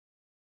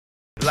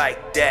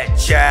Like that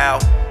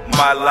child,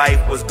 my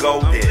life was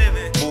golden,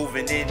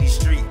 moving in these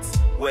streets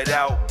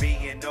without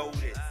being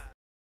noticed.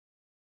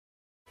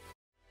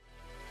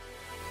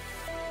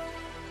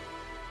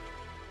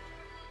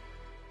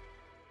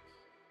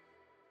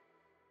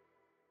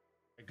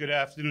 Good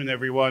afternoon,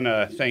 everyone.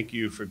 Thank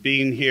you for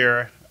being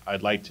here.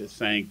 I'd like to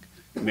thank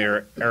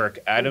Mayor Eric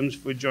Adams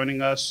for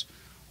joining us.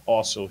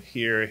 Also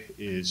here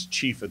is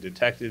Chief of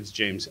Detectives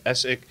James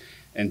Essick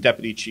and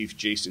Deputy Chief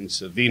Jason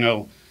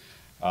Savino.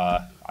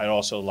 I'd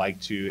also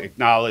like to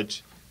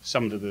acknowledge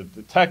some of the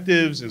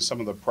detectives and some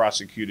of the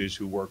prosecutors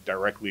who worked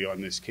directly on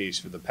this case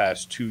for the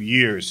past 2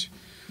 years.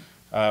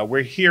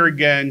 We're here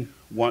again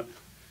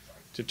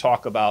to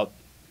talk about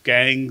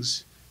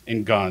gangs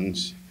and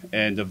guns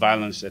and the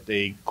violence that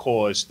they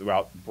cause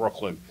throughout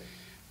Brooklyn.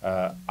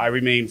 I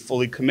remain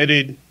fully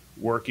committed,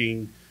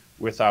 working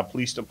with our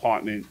police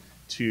department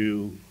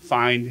to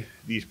find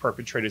these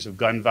perpetrators of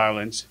gun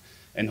violence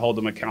and hold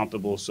them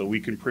accountable so we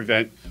can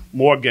prevent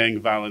more gang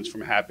violence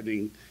from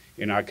happening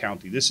in our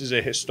county. This is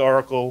a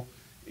historical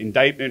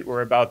indictment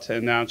we're about to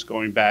announce,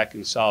 going back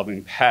and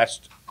solving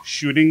past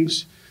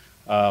shootings.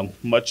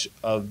 Much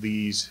of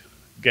these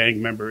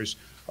gang members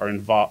are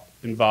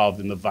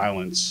involved in the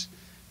violence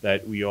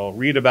that we all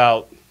read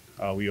about,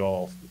 we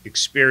all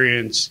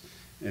experience,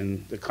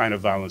 and the kind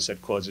of violence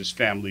that causes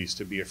families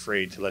to be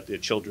afraid to let their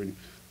children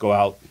go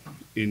out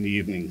in the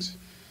evenings.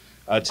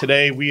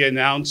 Today, we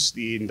announced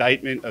the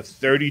indictment of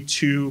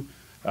 32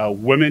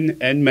 women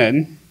and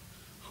men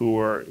who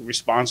were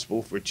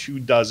responsible for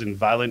 24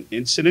 violent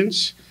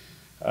incidents,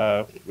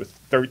 with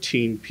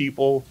 13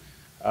 people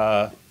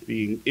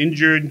being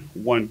injured,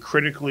 1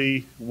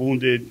 critically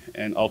wounded,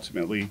 and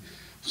ultimately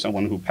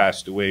someone who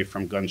passed away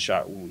from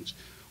gunshot wounds.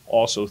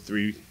 Also,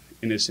 3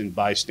 innocent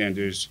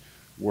bystanders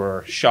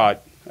were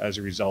shot as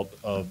a result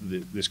of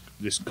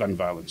this gun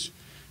violence.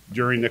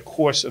 During the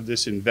course of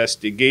this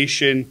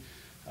investigation,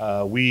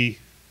 we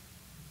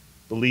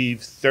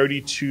believe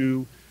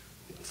 32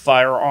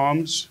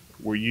 firearms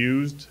were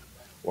used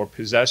or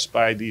possessed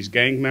by these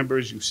gang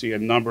members. You see a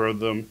number of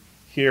them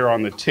here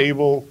on the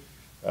table.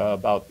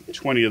 About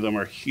 20 of them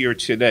are here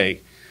today.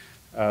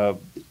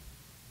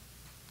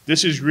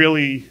 This is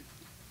really,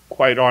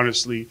 quite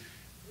honestly,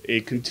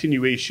 a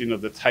continuation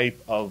of the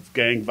type of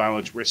gang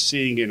violence we're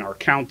seeing in our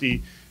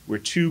county, where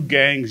 2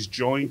 gangs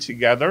join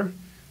together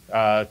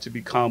to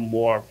become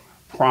more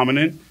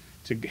prominent,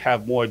 to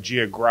have more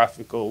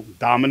geographical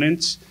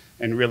dominance,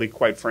 and really,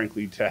 quite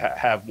frankly, to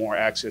have more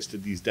access to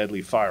these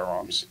deadly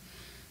firearms.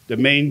 The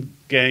main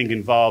gang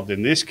involved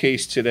in this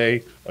case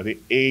today are the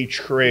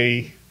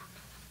A-Tray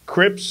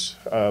Crips.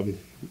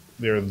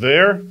 They're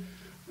there,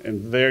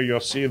 and there you'll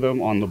see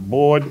them on the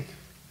board.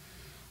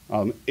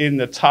 In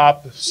the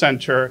top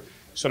center,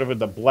 sort of in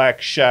the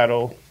black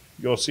shadow,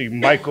 you'll see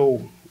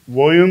Michael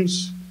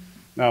Williams.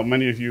 Now,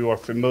 many of you are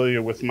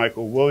familiar with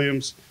Michael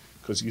Williams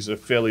because he's a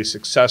fairly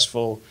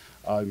successful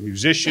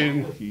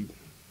musician. He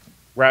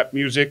rap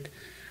music.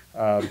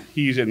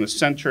 He's in the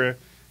center.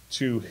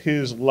 To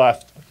his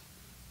left,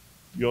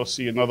 you'll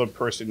see another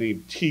person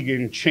named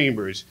Tegan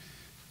Chambers.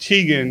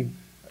 Tegan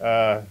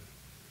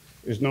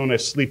is known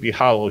as Sleepy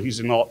Hollow.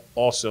 He's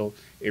also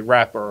a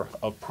rapper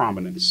of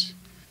prominence.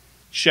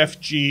 Sheff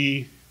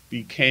G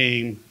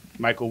became,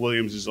 Michael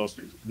Williams is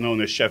also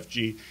known as Sheff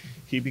G.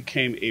 He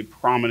became a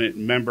prominent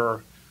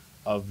member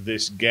of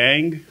this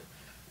gang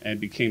and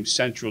became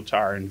central to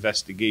our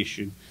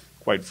investigation,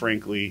 quite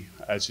frankly,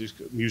 as his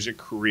music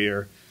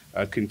career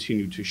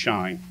continued to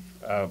shine.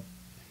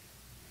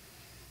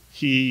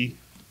 He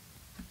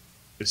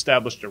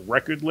established a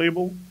record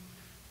label,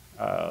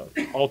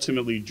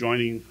 ultimately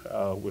joining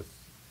with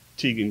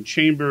Tegan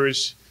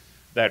Chambers.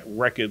 That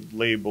record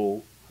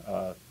label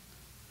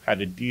had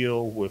a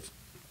deal with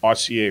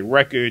RCA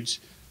Records,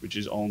 which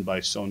is owned by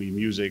Sony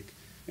Music.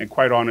 And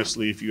quite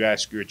honestly, if you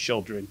ask your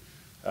children,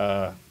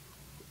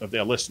 if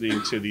they're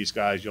listening to these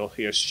guys, you'll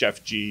hear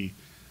Sheff G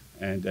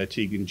and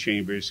Tegan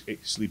Chambers,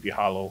 Sleepy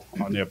Hollow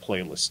on their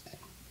playlist.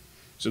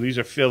 So these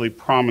are fairly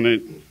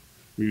prominent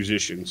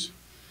musicians.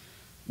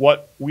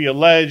 What we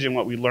allege and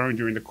what we learned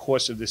during the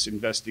course of this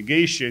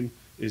investigation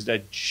is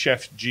that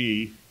Sheff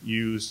G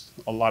used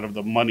a lot of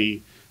the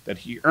money that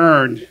he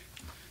earned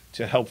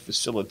to help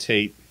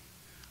facilitate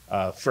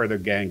further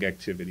gang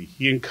activity.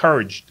 He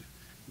encouraged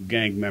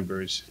gang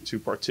members to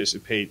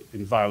participate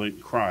in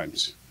violent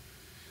crimes.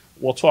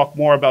 We'll talk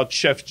more about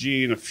Sheff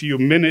G in a few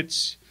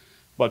minutes,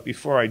 but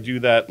before I do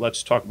that,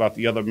 let's talk about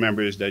the other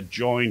members that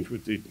joined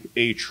with the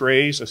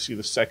A-Trays. I see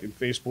the second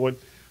faceboard.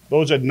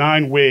 Those are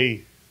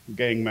 9-way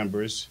gang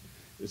members.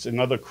 It's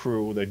another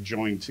crew that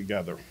joined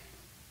together.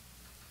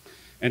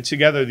 And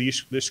together,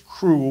 this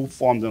crew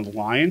formed an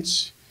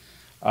alliance.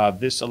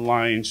 This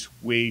alliance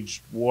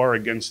waged war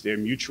against their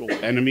mutual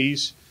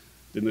enemies,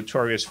 the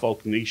notorious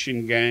Folk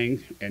Nation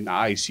Gang and the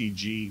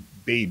ICG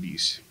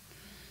Babies.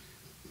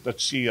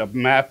 Let's see a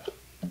map.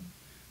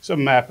 It's a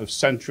map of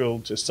central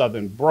to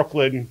southern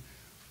Brooklyn.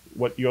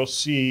 What you'll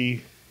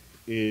see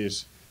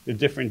is the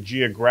different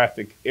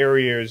geographic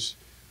areas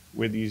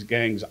where these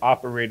gangs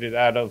operated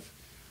out of.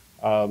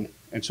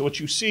 And so what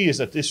you see is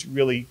that this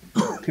really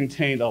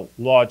contained a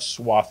large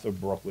swath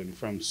of Brooklyn,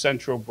 from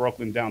central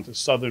Brooklyn down to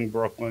southern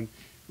Brooklyn,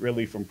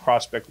 really from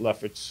Prospect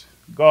Lefferts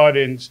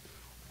Gardens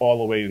all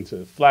the way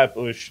into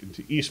Flatbush,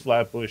 into East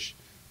Flatbush,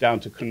 down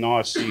to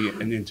Canarsie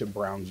and into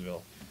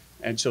Brownsville.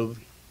 And so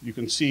you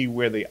can see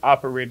where they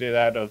operated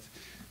out of.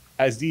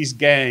 As these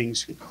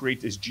gangs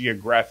create this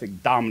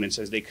geographic dominance,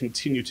 as they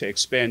continue to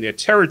expand their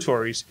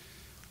territories,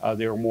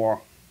 there are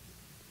more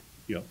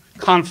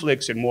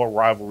conflicts and more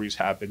rivalries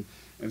happen.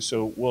 And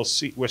so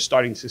we're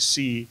starting to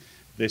see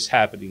this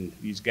happening.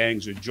 These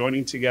gangs are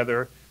joining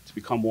together to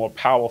become more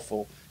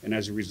powerful, and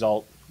as a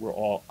result, we're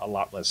all a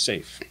lot less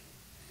safe.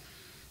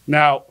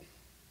 Now,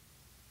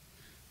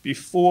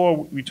 before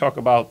we talk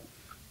about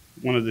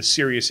one of the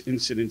serious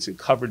incidents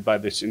covered by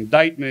this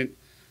indictment,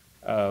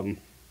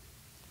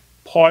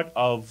 part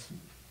of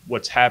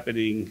what's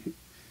happening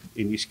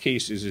in these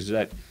cases is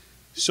that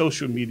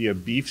social media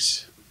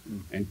beefs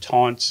and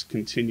taunts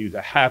continue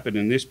to happen.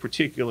 In this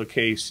particular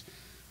case,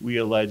 we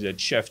allege that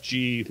Sheff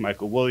G,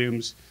 Michael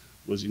Williams,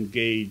 was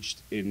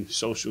engaged in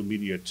social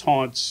media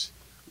taunts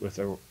with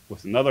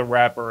another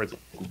rapper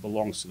who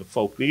belongs to the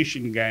Folk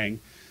Nation gang.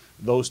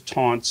 Those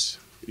taunts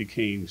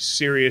became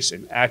serious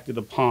and acted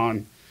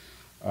upon,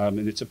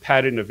 and it's a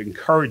pattern of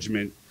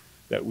encouragement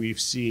that we've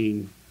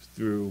seen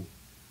through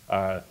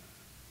the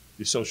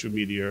social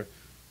media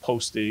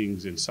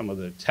postings and some of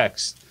the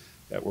texts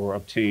that were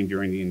obtained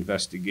during the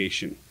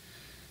investigation.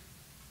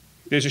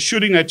 There's a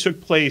shooting that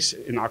took place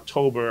in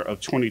October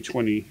of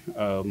 2020,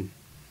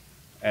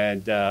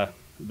 and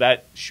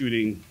that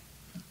shooting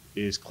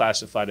is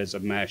classified as a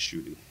mass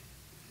shooting.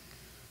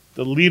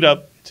 The lead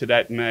up to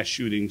that mass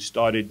shooting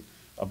started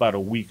about a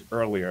week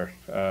earlier,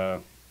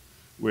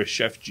 where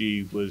Sheff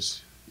G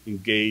was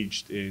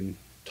engaged in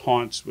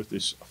taunts with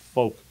this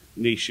Folk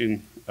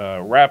Nation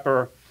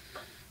rapper.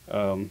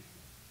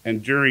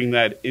 And during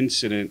that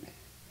incident,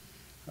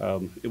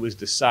 it was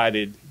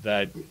decided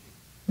that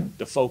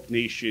the Folk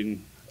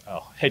Nation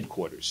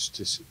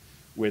headquarters,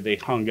 where they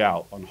hung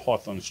out on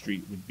Hawthorne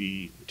Street, would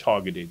be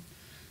targeted.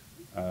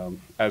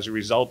 As a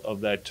result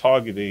of that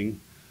targeting,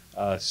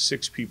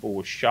 6 people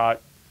were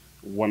shot,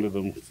 one of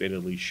them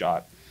fatally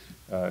shot.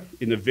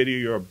 In the video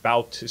you're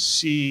about to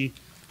see,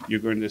 you're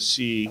going to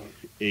see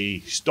a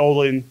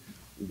stolen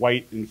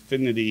white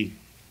Infiniti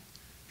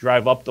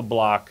drive up the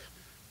block,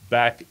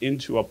 back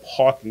into a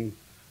parking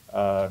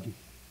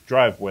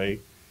driveway,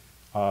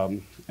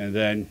 and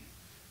then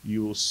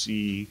you will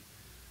see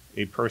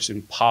a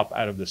person pop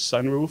out of the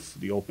sunroof,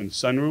 the open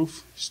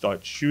sunroof,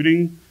 start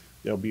shooting.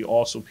 There'll be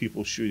also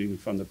people shooting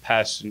from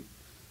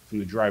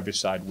the driver's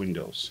side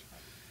windows.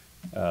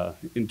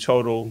 In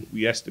total,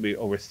 we estimate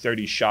over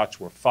 30 shots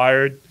were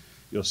fired.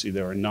 You'll see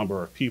there are a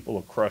number of people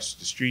across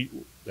the street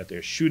that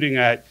they're shooting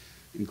at,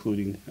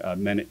 including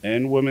men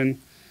and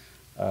women.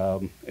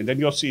 And then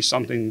you'll see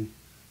something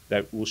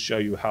that will show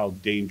you how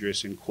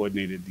dangerous and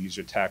coordinated these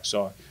attacks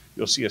are.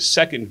 You'll see a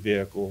second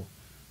vehicle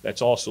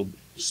that's also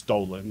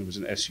stolen. It was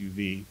an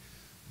SUV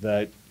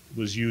that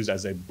was used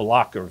as a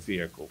blocker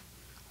vehicle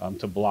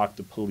to block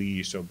the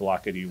police or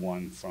block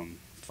anyone from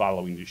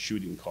following the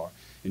shooting car.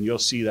 And you'll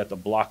see that the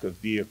blocker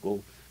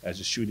vehicle, as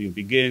the shooting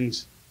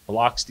begins,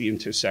 blocks the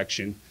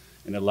intersection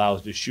and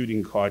allows the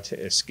shooting car to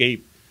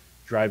escape,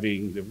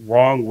 driving the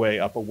wrong way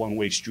up a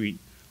one-way street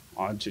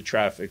onto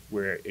traffic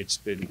where it's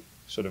been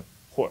sort of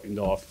cordoned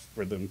off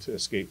for them to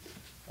escape.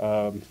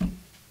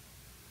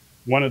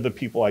 One of the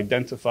people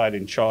identified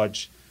and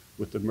charged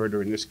with the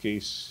murder in this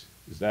case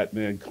is that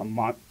man,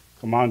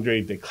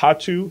 Commandre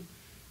Dekatu.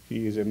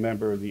 He is a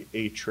member of the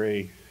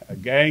A-Tray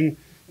gang,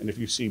 and if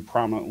you see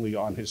prominently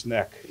on his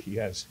neck, he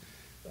has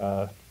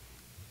the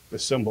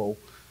symbol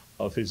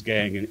of his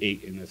gang, an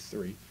 8 and a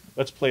 3.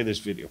 Let's play this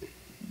video.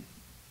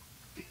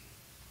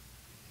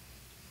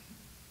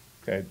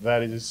 Okay,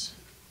 that is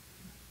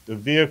the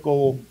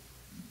vehicle.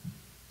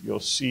 You'll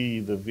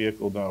see the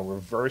vehicle now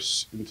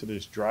reverse into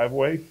this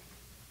driveway. And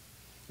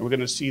we're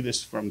going to see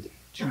this from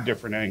 2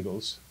 different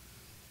angles.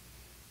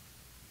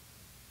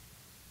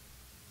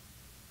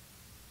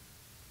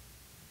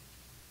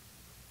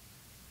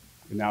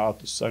 And now out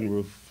the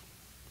sunroof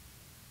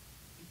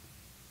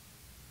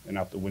and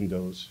out the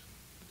windows,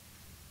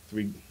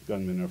 3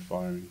 gunmen are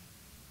firing.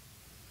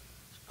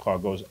 This car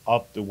goes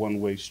up the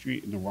one-way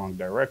street in the wrong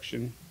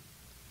direction.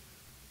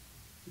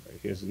 Right,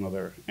 here's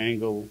another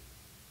angle.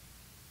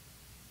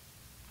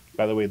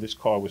 By the way, this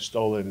car was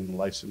stolen and the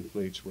license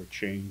plates were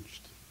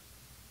changed.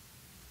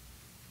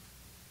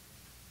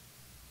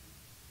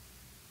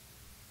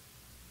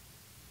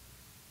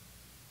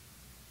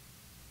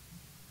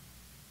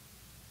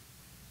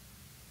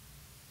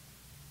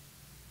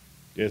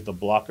 There's the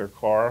blocker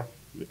car,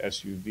 the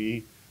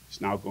SUV. It's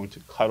now going to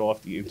cut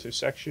off the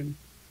intersection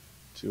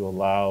to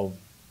allow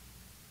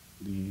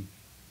the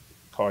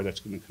car that's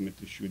going to commit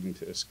the shooting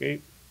to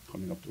escape,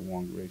 coming up the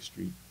one-way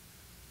street.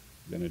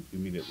 Then it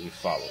immediately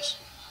follows.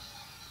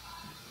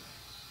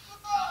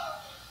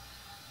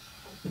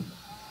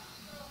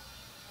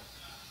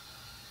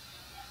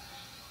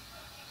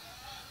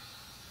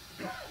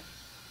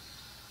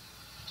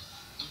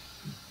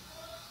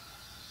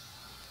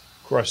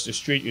 Across the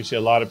street, you see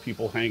a lot of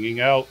people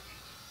hanging out.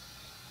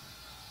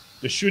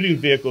 The shooting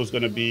vehicle is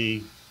going to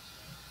be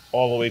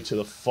all the way to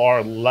the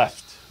far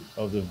left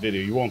of the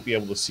video. You won't be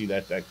able to see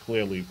that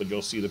clearly, but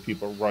you'll see the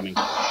people running.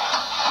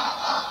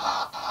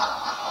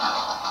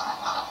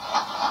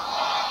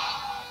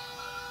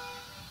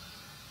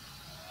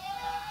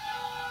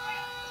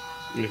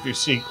 And if you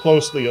see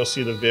closely, you'll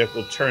see the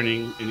vehicle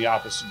turning in the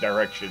opposite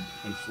direction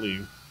and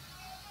fleeing.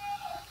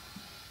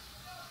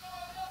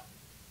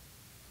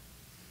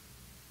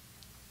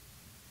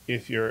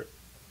 If you're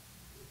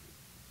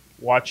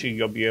watching,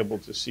 you'll be able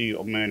to see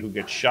a man who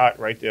gets shot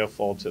right there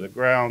fall to the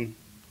ground.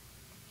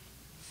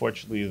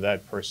 Fortunately,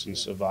 that person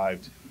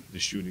survived the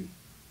shooting.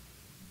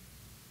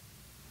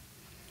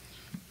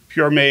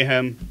 Pure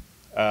mayhem,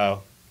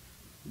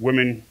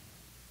 women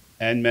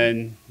and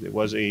men. There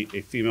was a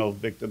female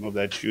victim of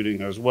that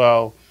shooting as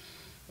well.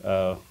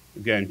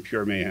 Again,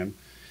 pure mayhem.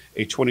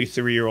 A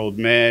 23-year-old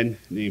man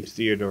named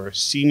Theodore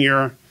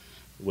Sr.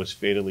 was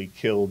fatally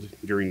killed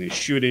during the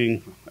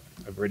shooting.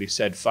 I've already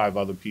said 5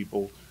 other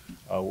people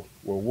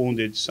were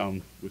wounded,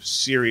 some with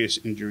serious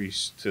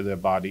injuries to their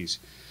bodies.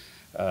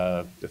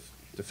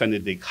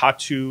 Defendant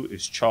Dekatu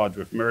is charged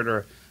with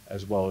murder,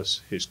 as well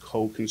as his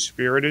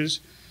co-conspirators,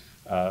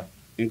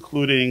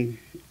 including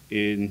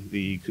in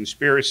the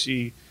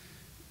conspiracy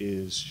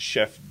is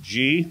Sheff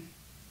G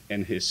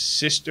and his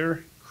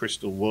sister,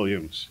 Crystal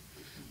Williams.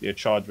 They're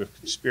charged with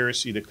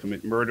conspiracy to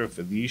commit murder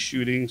for these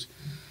shootings,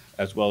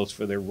 as well as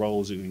for their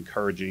roles in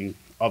encouraging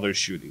other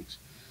shootings.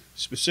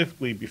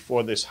 Specifically,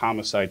 before this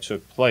homicide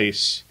took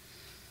place,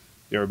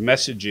 there are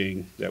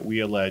messaging that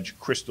we allege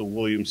Crystal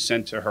Williams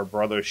sent to her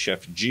brother,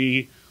 Sheff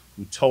G,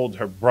 who told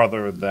her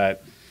brother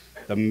that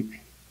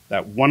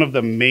one of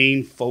the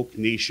main Folk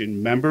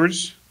Nation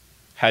members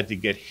had to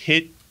get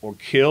hit or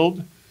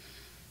killed,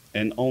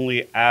 and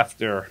only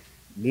after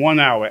 1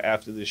 hour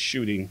after this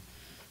shooting,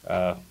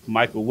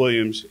 Michael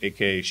Williams,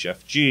 aka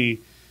Sheff G,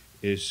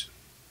 is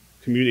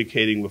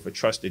communicating with a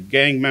trusted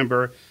gang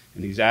member,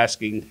 and he's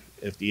asking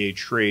if the 8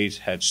 trays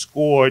had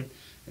scored,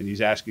 and he's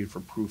asking for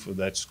proof of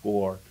that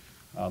score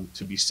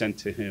to be sent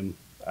to him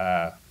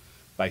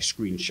by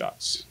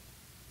screenshots.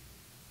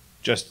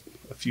 Just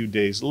a few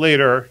days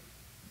later,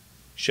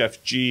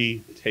 Sheff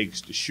G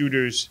takes the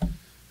shooters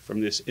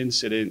from this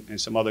incident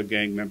and some other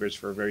gang members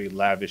for a very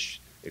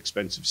lavish,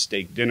 expensive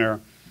steak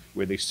dinner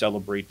where they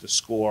celebrate the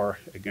score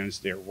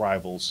against their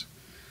rivals.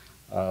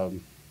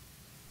 There's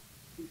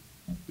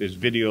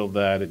video of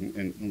that,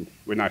 and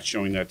we're not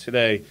showing that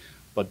today,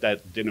 but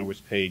that dinner was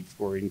paid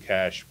for in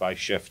cash by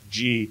Sheff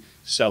G,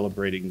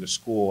 celebrating the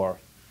score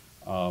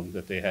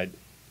that they had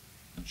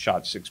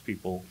shot 6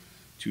 people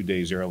 2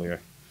 days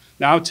earlier.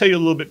 Now, I'll tell you a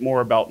little bit more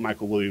about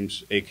Michael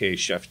Williams, aka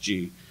Sheff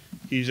G.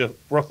 He's a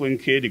Brooklyn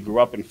kid. He grew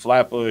up in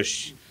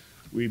Flatbush.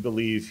 We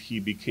believe he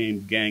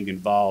became gang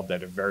involved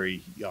at a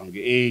very young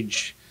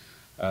age.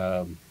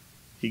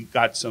 He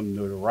got some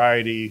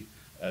notoriety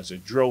as a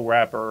drill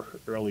rapper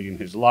early in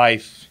his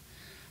life.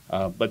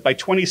 But by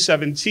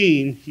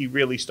 2017, he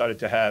really started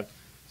to have,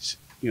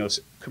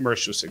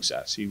 commercial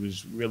success. He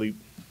was really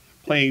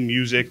playing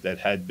music that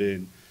had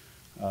been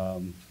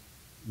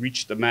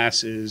reached the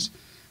masses.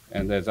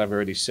 And as I've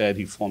already said,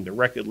 he formed a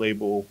record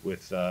label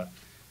with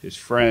his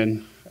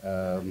friend.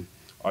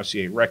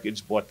 RCA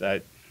Records bought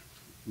that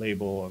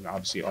label, and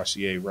obviously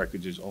RCA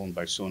Records is owned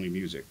by Sony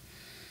Music.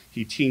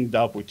 He teamed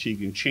up with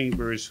Tegan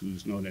Chambers,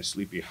 who's known as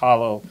Sleepy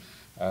Hollow,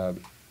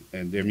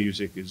 and their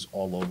music is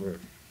all over,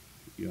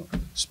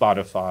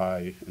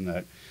 Spotify and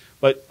that.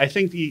 But I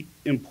think the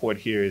import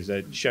here is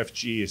that Sheff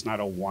G is not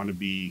a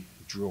wannabe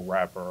drill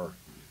rapper.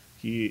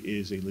 He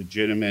is a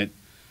legitimate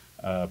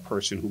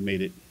person who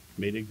made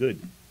it good.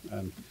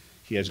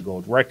 He has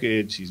gold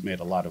records. He's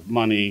made a lot of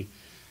money.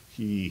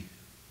 He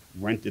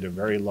rented a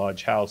very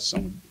large house.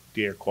 Some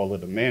dare call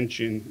it a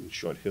mansion in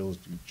Short Hills,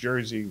 New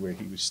Jersey, where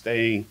he was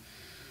staying.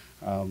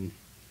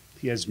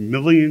 He has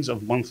millions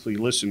of monthly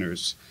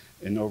listeners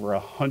and over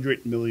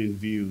 100 million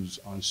views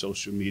on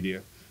social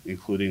media,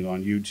 including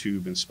on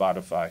YouTube and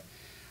Spotify.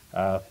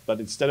 But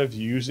instead of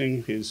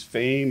using his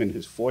fame and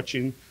his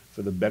fortune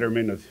for the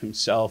betterment of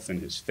himself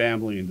and his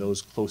family and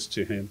those close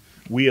to him,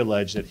 we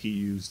allege that he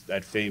used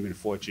that fame and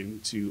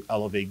fortune to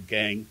elevate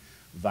gang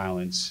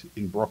violence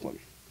in Brooklyn.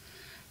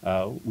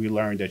 We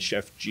learned that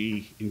Sheff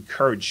G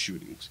encouraged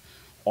shootings,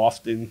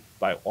 often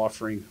by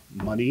offering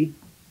money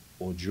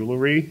or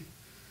jewelry,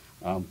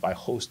 by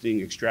hosting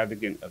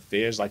extravagant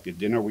affairs like the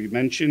dinner we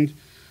mentioned,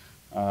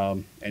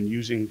 and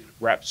using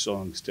rap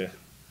songs to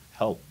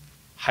help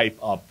hype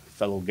up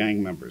fellow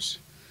gang members.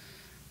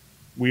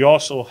 We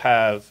also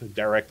have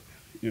direct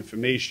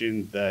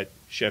information that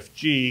Sheff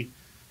G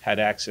had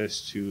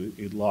access to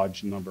a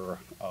large number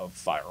of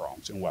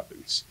firearms and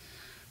weapons,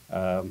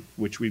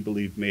 which we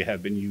believe may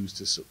have been used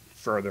to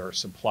further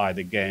supply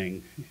the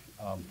gang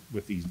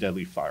with these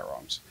deadly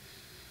firearms.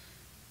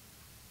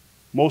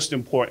 Most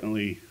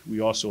importantly, we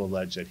also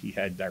allege that he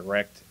had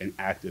direct and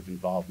active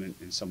involvement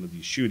in some of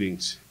these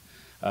shootings.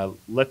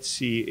 Let's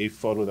see a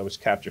photo that was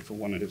captured from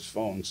one of his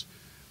phones.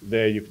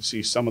 There you can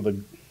see some of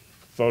the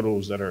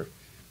photos that are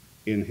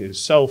in his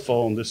cell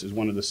phone. This is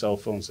one of the cell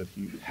phones that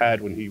he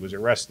had when he was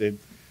arrested.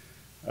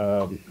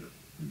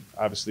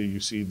 Obviously, you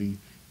see the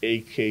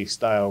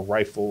AK-style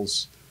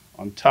rifles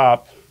on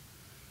top.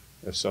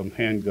 There's some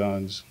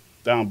handguns.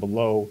 Down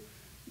below,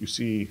 you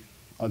see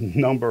a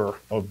number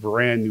of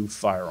brand new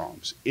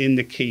firearms in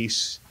the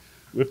case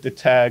with the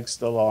tags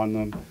still on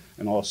them,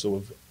 and also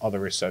with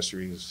other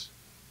accessories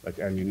like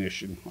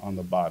ammunition on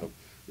the bottom.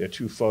 There are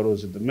two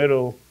photos in the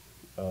middle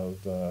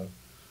of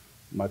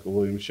Michael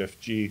Williams, Sheff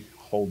G,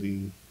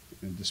 holding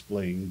and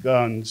displaying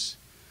guns.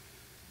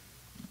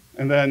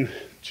 And then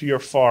to your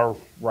far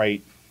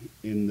right,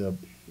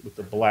 with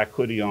the black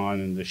hoodie on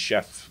and the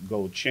Sheff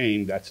gold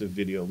chain, that's a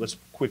video. Let's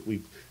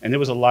quickly, and there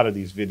was a lot of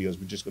these videos,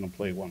 we're just gonna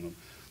play one of them.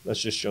 Let's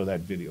just show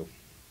that video.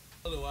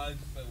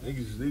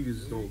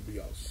 Niggas don't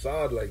be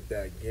outside like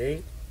that,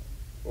 gang.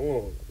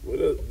 Oh, what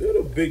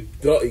a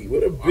big dutty.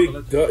 What a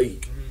big dutty.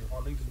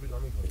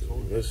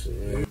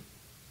 Listen, man.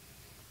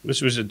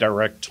 This was a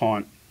direct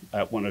taunt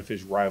at one of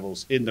his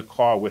rivals. In the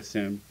car with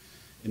him,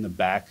 in the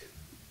back,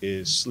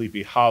 is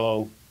Sleepy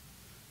Hallow,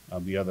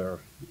 the other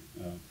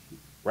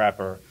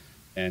rapper,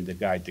 and the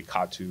guy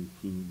Dekatu,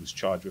 who was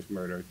charged with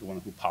murder, the one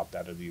who popped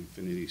out of the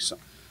Infinity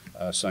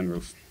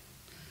sunroof.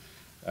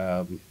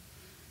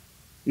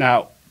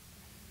 Now,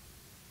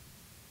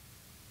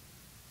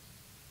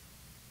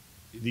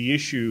 the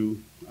issue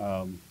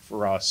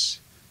for us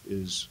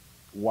is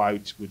why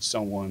would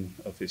someone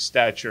of his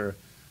stature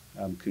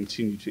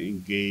continue to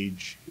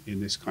engage in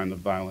this kind of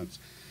violence?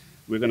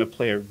 We're going to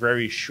play a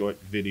very short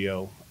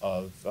video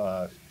of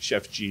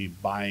Sheff G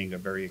buying a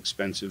very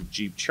expensive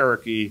Jeep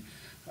Cherokee.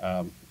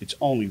 It's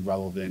only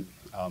relevant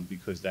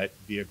because that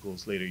vehicle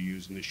is later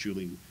used in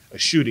a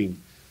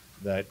shooting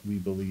that we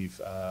believe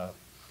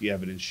the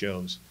evidence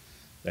shows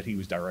that he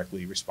was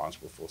directly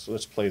responsible for. So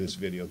let's play this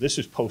video. This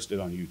is posted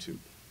on YouTube.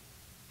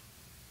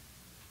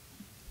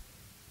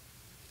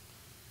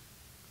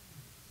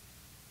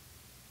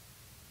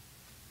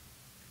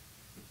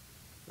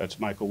 That's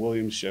Michael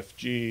Williams, Sheff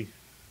G.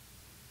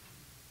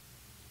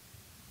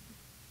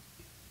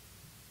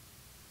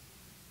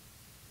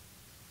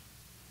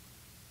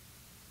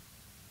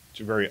 It's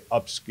a very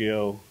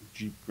upscale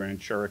Jeep Grand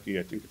Cherokee.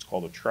 I think it's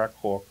called a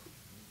Trackhawk.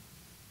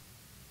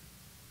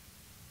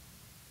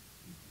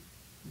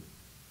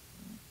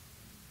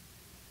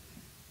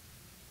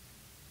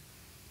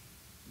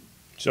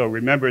 So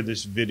remember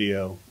this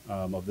video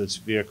of this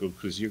vehicle,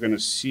 because you're going to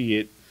see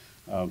it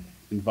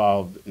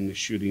involved in the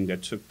shooting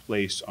that took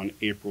place on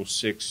April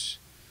 6,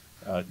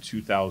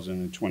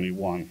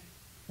 2021.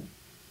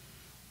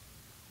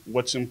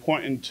 What's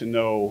important to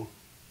know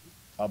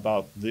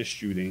about this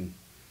shooting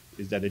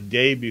is that a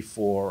day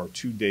before or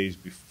 2 days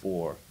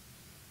before,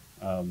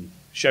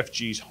 Sheff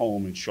G's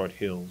home in Short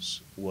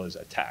Hills was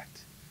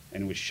attacked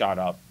and was shot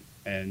up,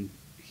 and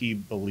he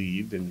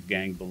believed, and the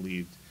gang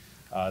believed,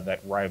 that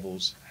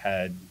rivals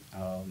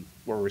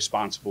were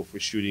responsible for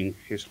shooting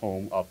his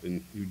home up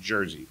in New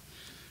Jersey.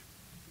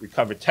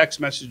 Recovered text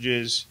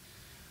messages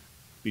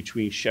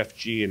between Sheff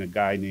G and a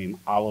guy named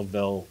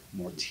Hallow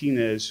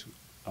Martinez,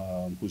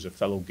 who's a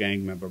fellow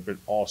gang member, but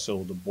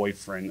also the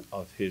boyfriend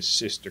of his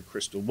sister,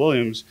 Crystal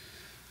Williams,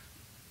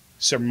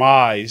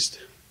 surmised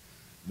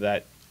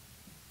that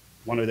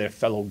one of their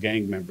fellow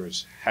gang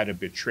members had to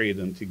betray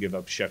them to give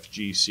up Sheff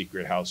G's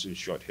secret house in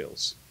Short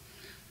Hills.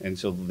 And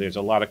so there's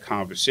a lot of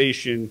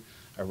conversation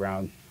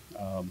around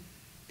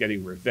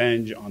getting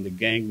revenge on the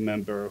gang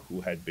member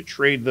who had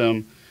betrayed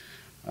them.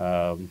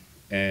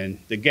 And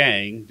the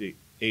gang, the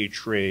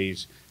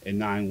A-Trays and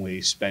 9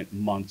 Ways, spent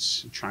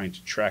months trying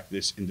to track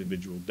this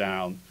individual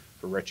down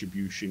for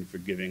retribution for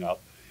giving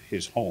up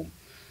his home.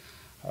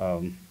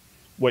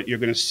 What you're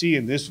going to see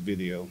in this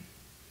video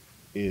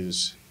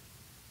is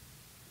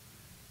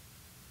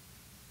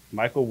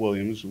Michael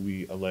Williams, who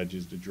we allege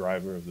is the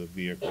driver of the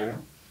vehicle,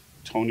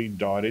 Tony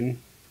Darden,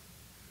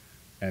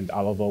 and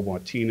Hallow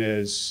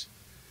Martinez,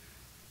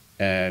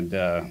 and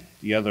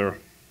the other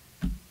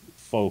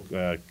folk,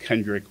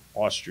 Kendrick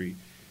Austrie.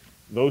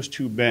 Those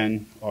two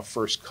men are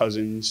first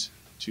cousins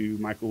to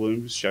Michael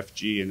Williams, Sheff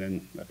G, and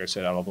then, like I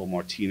said, Hallow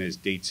Martinez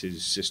dates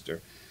his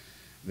sister.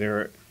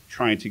 They're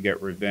trying to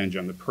get revenge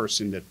on the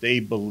person that they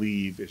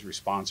believe is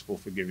responsible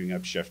for giving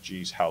up Sheff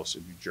G's house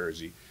in New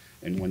Jersey.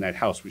 And when that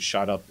house was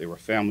shot up, there were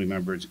family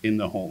members in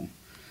the home.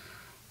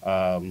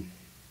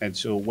 And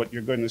so what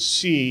you're going to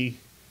see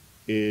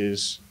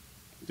is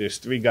there's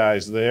 3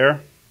 guys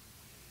there.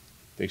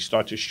 They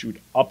start to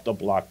shoot up the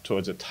block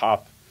towards the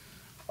top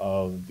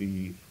of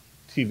the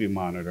TV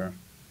monitor.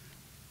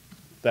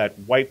 That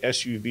white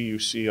SUV you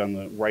see on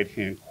the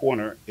right-hand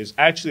corner is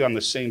actually on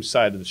the same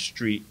side of the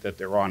street that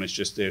they're on. It's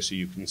just there so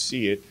you can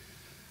see it.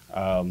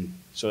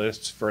 So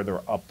that's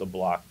further up the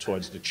block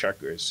towards the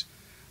Checkers.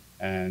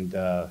 And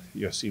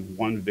you'll see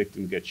one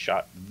victim get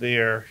shot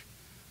there,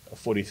 a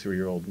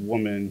 43-year-old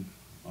woman,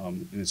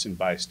 innocent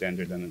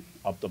bystander. Then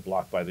up the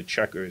block by the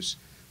Checkers,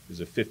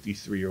 there's a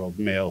 53-year-old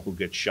male who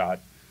gets shot,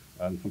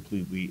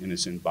 completely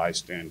innocent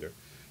bystander.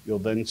 You'll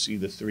then see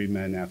the 3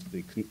 men, after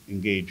they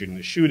engage in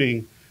the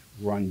shooting,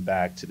 run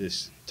back to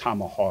this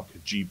Tomahawk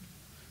Jeep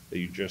that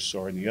you just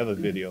saw in the other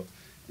video,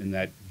 and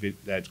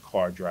that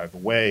car drive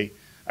away.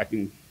 I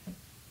can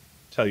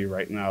tell you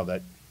right now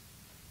that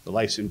the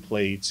license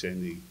plates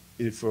and the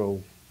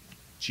info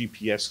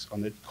GPS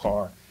on the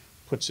car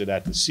puts it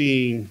at the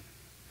scene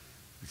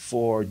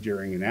before,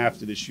 during, and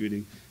after the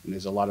shooting. And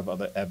there's a lot of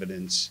other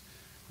evidence,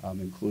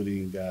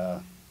 including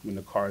when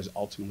the car is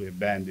ultimately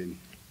abandoned,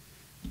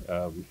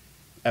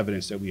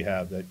 evidence that we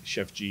have that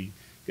Sheff G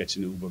gets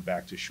an Uber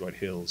back to Short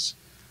Hills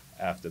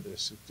after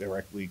this,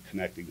 directly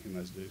connecting him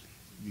as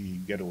the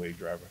getaway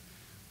driver.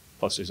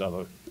 Plus there's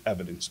other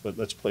evidence, but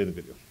let's play the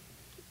video.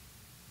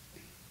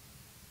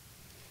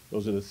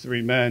 Those are the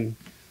three men.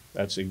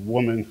 That's a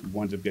woman who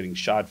winds up getting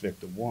shot,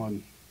 victim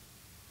 1.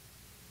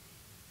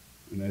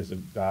 And there's a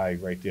guy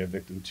right there,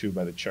 victim 2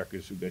 by the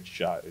checkers, who gets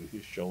shot in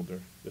his shoulder.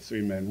 The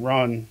 3 men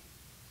run.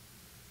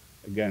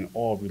 Again,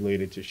 all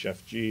related to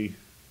Sheff G.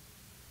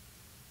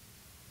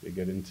 They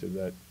get into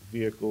that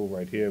vehicle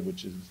right here,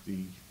 which is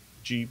the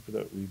Jeep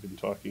that we've been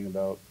talking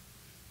about.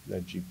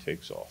 That Jeep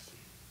takes off.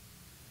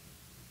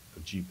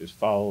 The Jeep is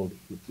followed.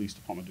 The police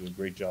department do a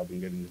great job in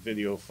getting the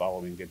video,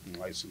 following, getting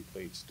license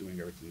plates, doing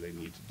everything they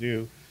need to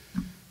do.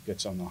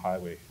 Gets on the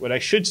highway. What I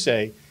should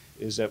say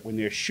is that when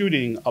they're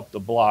shooting up the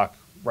block,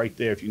 right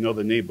there, if you know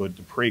the neighborhood,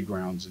 the parade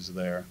grounds is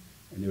there,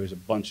 and there was a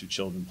bunch of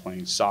children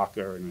playing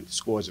soccer and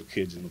scores of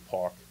kids in the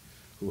park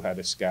who had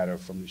to scatter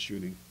from the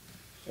shooting.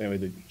 Anyway,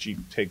 the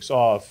Jeep takes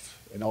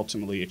off, and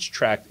ultimately it's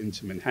tracked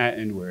into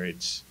Manhattan, where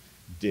it's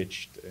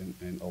ditched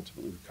and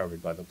ultimately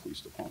recovered by the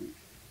police department.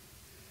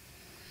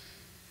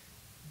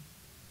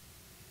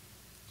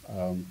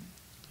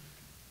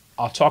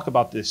 I'll talk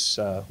about this,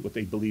 what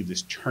they believe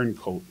this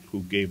turncoat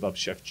who gave up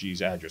Sheff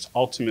G's address.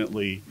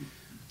 Ultimately,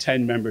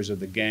 10 members of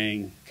the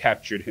gang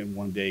captured him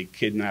one day,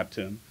 kidnapped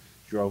him,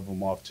 drove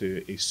him off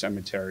to a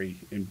cemetery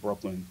in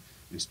Brooklyn,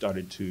 and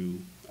started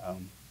to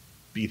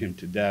beat him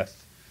to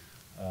death.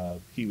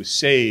 He was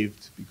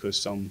saved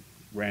because some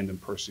random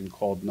person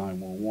called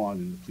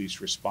 911 and the police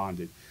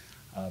responded.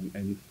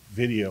 And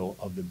video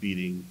of the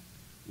beating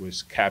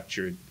was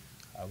captured.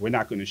 We're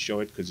not going to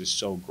show it because it's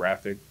so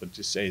graphic, but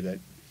to say that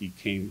he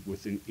came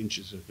within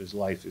inches of his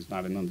life is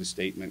not an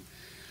understatement.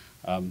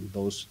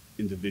 Those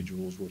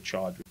individuals were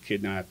charged with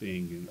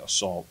kidnapping and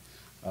assault.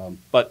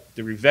 But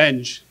the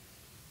revenge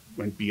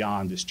went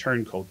beyond this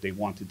turncoat. They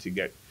wanted to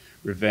get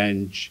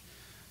revenge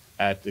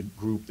at the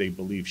group they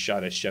believe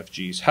shot at Sheff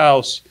G's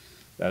house.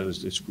 That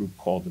was this group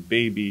called the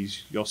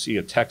Babies. You'll see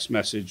a text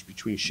message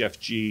between Sheff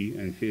G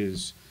and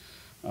his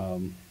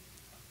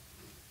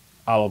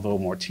Oliver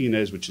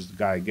Martinez, which is the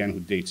guy, again, who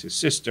dates his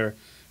sister,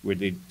 where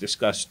they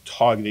discuss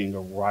targeting a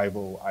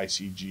rival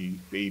ICG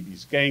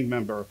Babies gang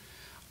member.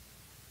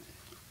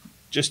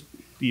 Just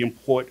the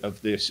import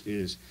of this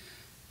is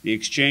the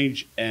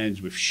exchange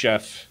ends with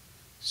Sheff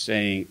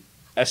saying,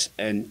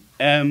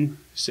 SNM,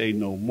 say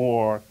no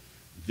more.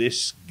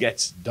 This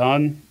gets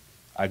done.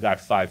 I got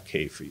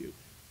 5K for you.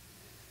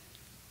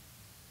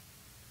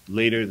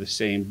 Later the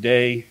same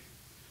day,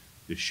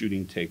 the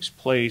shooting takes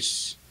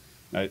place.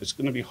 Now, it's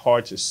going to be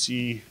hard to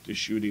see the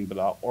shooting, but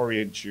I'll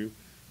orient you.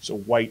 It's a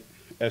white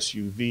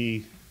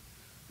SUV.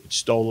 It's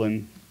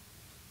stolen.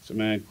 It's a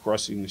man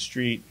crossing the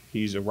street.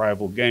 He's a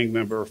rival gang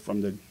member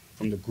from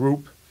the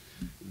group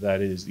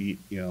that is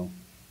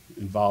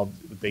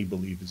involved, what they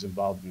believe is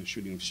involved in the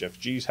shooting of Sheff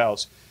G's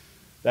house.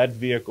 That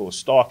vehicle is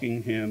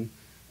stalking him,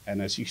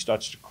 and as he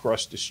starts to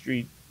cross the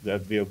street,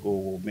 that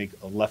vehicle will make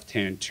a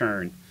left-hand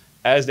turn.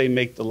 As they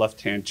make the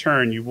left-hand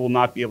turn, you will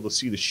not be able to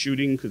see the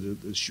shooting because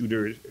the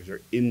shooters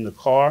are in the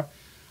car,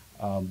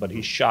 but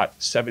he's shot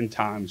 7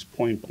 times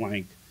point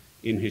blank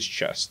in his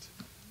chest.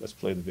 Let's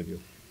play the video.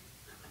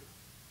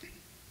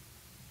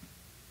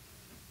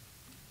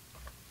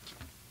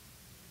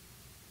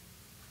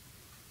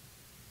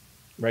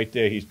 Right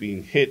there, he's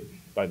being hit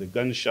by the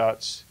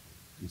gunshots.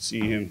 You can see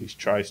him, he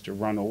tries to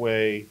run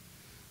away,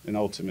 and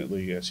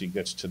ultimately, as he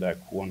gets to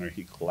that corner,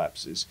 he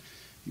collapses.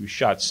 He was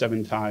shot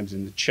 7 times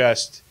in the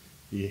chest.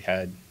 He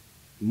had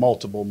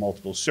multiple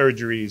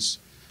surgeries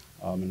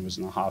and was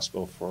in the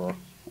hospital for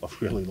a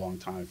really long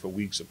time, for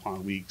weeks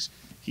upon weeks.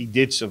 He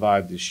did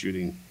survive this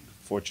shooting,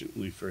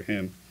 fortunately for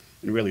him,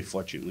 and really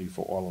fortunately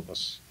for all of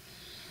us.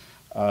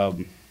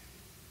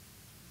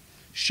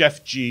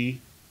 Sheff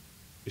G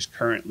is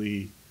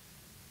currently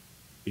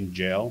in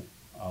jail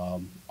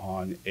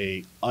on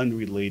a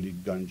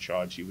unrelated gun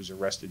charge. He was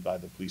arrested by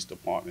the police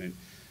department,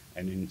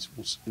 and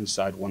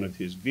inside one of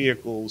his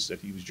vehicles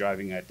that he was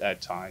driving at that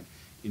time,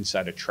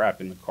 inside a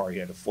trap in the car, he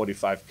had a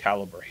 .45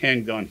 caliber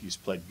handgun. He's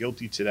pled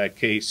guilty to that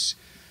case,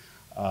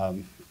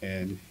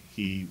 and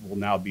he will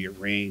now be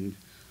arraigned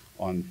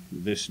on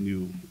this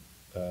new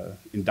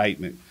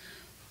indictment.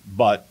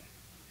 But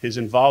his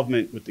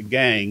involvement with the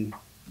gang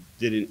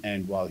didn't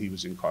end while he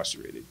was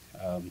incarcerated.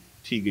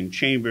 Tegan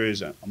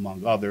Chambers,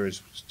 among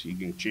others,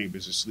 Tegan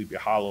Chambers of Sleepy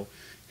Hollow,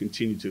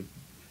 continued to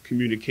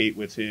communicate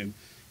with him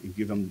and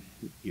give him,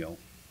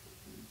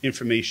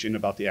 information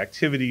about the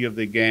activity of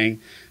the gang.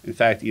 In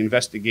fact, the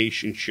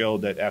investigation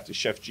showed that after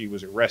Sheff G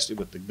was arrested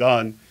with the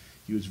gun,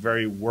 he was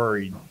very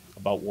worried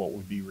about what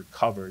would be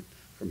recovered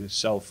from his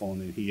cell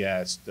phone, and he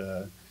asked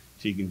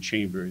Tegan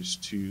Chambers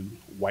to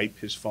wipe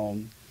his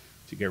phone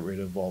to get rid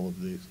of all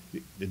of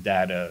the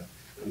data,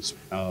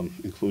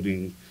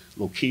 including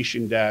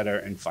location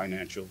data and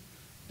financial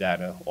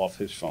data off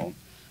his phone,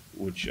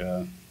 which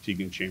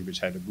Tegan Chambers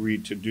had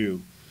agreed to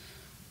do.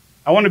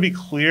 I want to be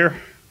clear,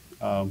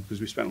 because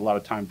we spent a lot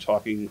of time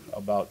talking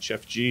about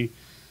Sheff G.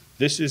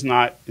 This is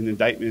not an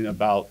indictment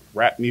about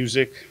rap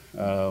music.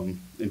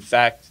 In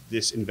fact,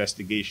 this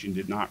investigation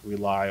did not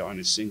rely on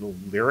a single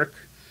lyric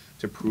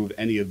to prove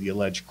any of the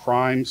alleged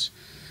crimes,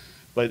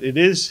 but it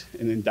is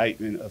an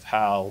indictment of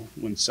how,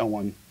 when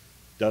someone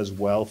does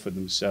well for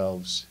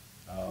themselves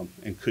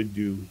and could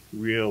do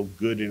real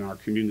good in our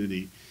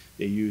community,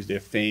 they use their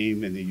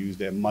fame and they use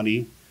their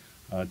money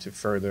to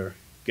further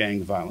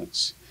gang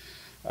violence.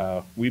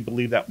 We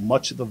believe that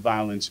much of the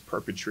violence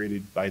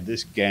perpetrated by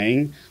this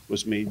gang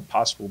was made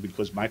possible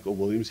because Michael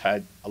Williams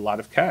had a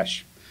lot of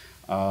cash.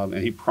 And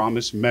he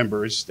promised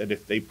members that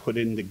if they put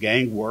in the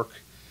gang work,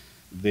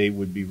 they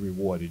would be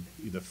rewarded,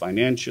 either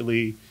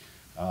financially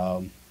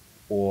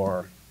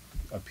or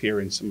appear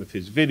in some of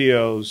his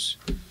videos,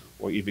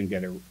 or even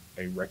get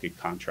a record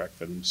contract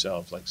for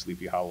themselves like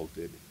Sleepy Hollow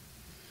did.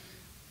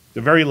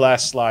 The very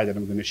last slide that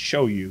I'm going to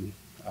show you,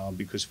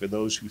 because for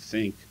those who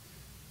think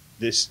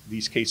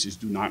these cases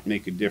do not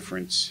make a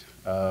difference,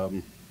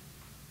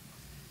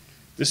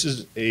 this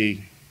is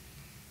a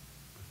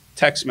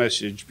text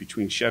message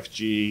between Sheff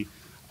G,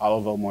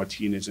 Oliver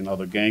Martinez, and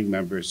other gang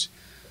members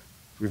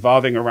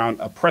revolving around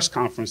a press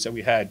conference that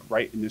we had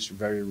right in this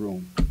very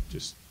room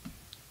just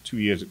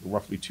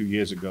roughly 2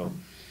 years ago.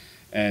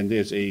 And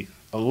there's a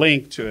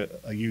link to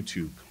a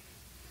YouTube.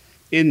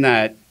 In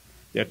that,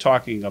 they're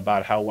talking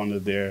about how one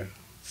of their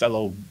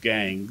fellow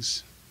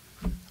gangs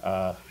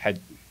had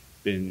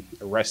been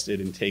arrested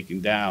and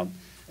taken down.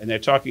 And they're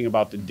talking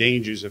about the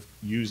dangers of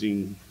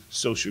using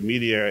social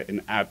media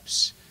and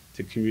apps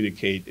to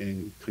communicate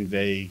and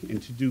convey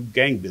and to do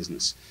gang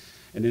business.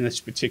 And in this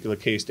particular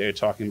case, they're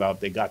talking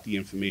about they got the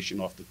information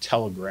off the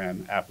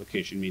Telegram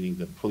application, meaning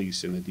the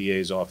police and the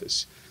DA's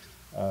office.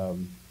 I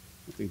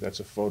think that's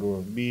a photo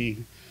of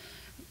me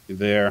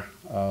there.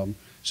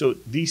 So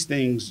these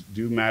things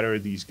do matter.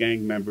 These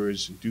gang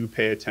members do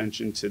pay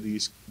attention to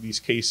these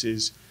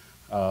cases,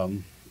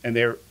 and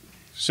they're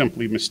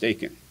simply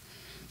mistaken.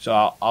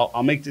 So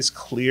I'll make this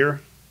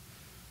clear.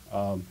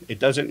 It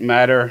doesn't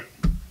matter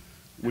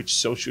which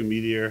social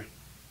media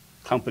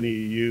company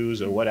you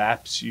use or what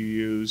apps you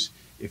use.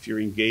 If you're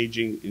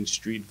engaging in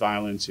street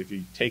violence, if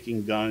you're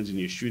taking guns and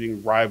you're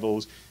shooting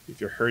rivals,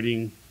 if you're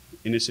hurting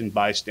innocent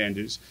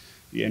bystanders,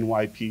 the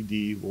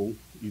NYPD will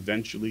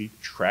eventually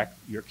track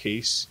your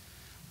case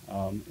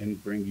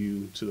and bring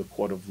you to the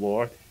court of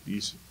law.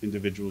 These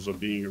individuals are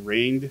being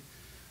arraigned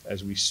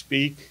as we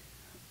speak,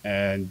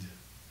 and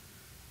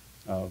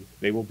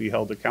they will be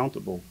held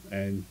accountable,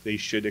 and they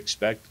should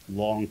expect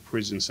long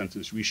prison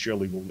sentence. We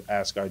surely will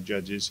ask our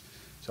judges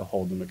to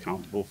hold them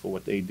accountable for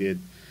what they did.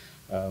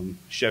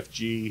 Sheff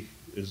G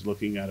is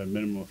looking at a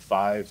minimum of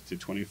 5 to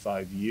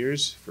 25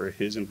 years for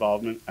his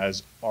involvement,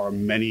 as are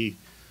many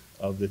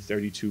of the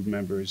 32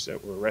 members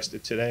that were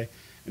arrested today.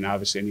 And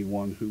obviously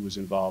anyone who was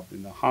involved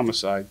in the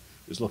homicide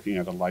is looking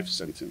at a life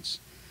sentence.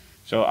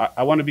 So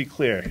I want to be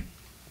clear.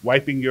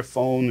 Wiping your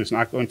phone is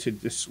not going to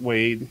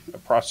dissuade a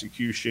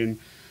prosecution.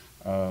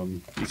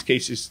 These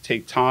cases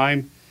take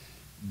time,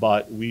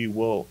 but we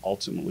will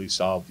ultimately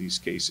solve these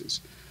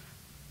cases.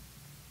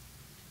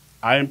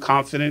 I am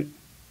confident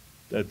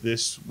that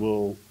this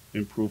will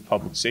improve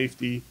public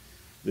safety.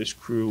 This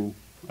crew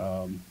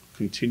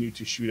continue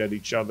to shoot at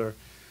each other,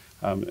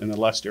 and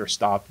unless they're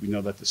stopped, we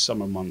know that the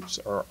summer months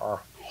are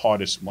our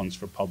hardest months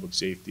for public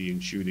safety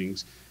and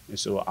shootings. And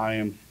so I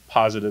am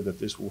positive that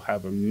this will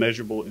have a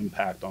measurable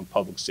impact on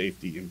public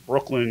safety in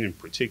Brooklyn, in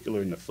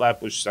particular in the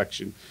Flatbush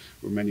section,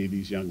 where many of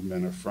these young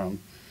men are from.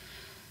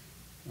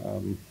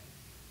 The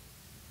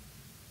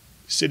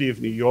City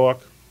of New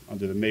York,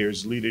 under the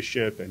mayor's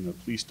leadership and the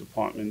police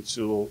department,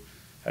 Sewell,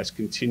 has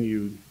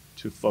continued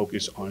to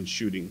focus on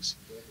shootings.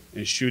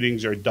 And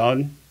shootings are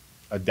down.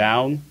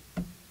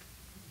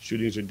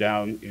 Shootings are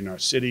down in our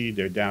city,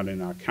 they're down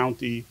in our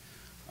county,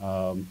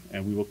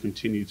 and we will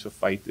continue to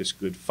fight this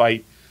good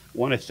fight. I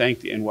want to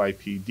thank the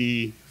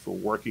NYPD for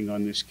working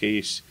on this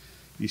case.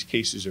 These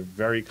cases are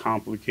very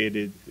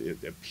complicated,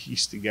 they're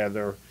pieced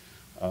together,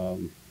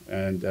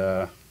 and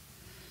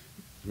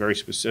very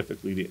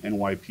specifically the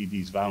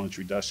NYPD's Violence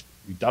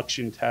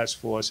Reduction Task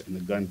Force and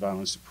the Gun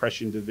Violence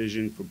Suppression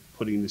Division for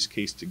putting this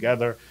case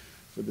together.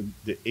 For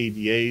the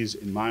ADAs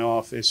in my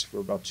office for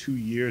about 2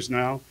 years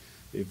now,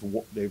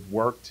 they've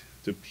worked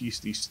to piece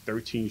these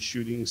 13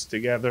 shootings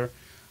together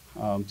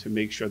to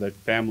make sure that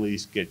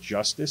families get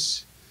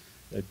justice,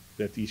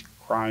 that these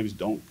crimes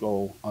don't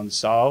go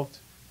unsolved,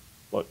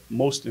 but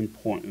most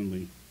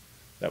importantly,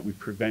 that we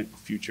prevent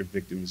future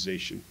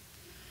victimization.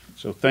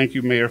 So thank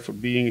you, Mayor, for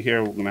being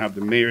here. We're going to have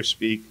the mayor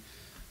speak,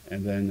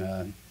 and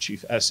then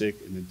Chief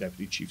Essick and the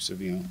Deputy Chief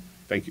Savino.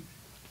 Thank you.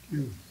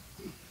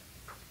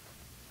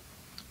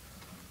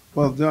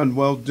 Well done,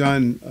 well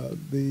done.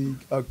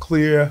 The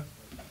clear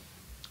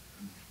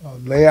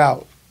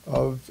layout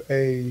of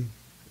a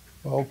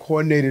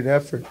well-coordinated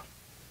effort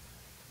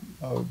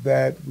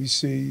that we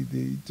see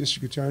the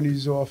District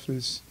Attorney's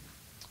Office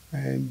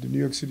and the New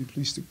York City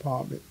Police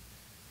Department.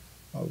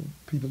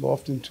 People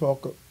often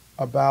talk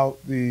about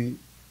the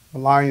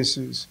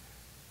alliances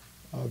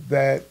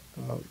that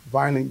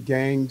violent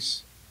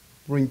gangs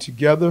bring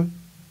together.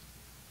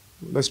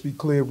 Let's be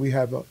clear, we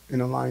have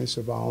an alliance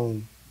of our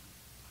own.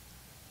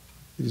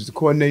 It is the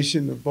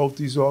coordination of both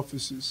these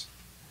offices,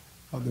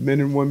 of the men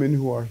and women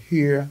who are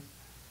here,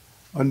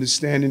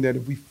 understanding that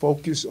if we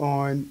focus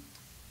on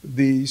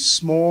the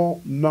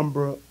small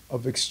number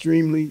of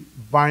extremely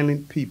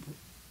violent people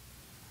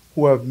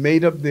who have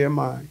made up their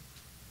mind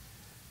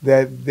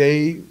that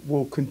they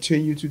will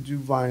continue to do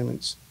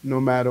violence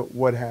no matter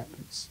what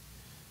happens.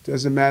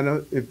 Doesn't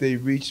matter if they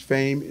reach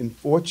fame and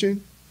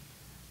fortune,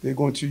 they're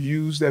going to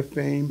use that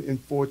fame and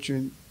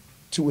fortune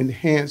to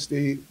enhance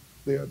their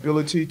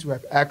ability to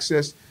have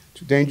access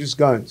to dangerous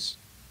guns.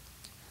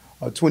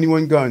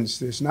 21 guns,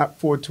 there's not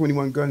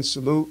 421 guns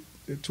salute,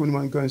 there are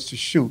 21 guns to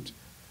shoot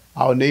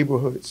our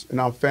neighborhoods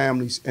and our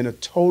families in a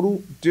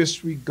total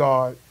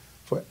disregard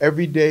for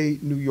everyday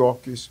New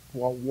Yorkers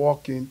who are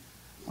walking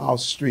our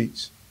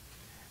streets.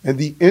 And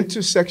the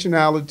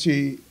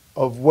intersectionality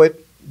of what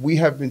we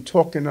have been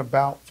talking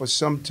about for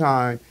some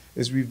time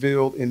is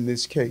revealed in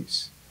this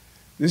case.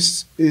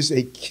 This is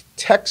a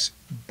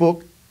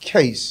textbook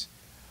case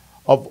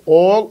of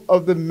all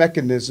of the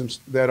mechanisms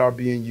that are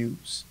being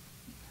used.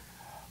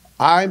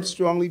 I'm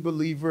strongly a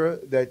believer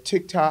that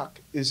TikTok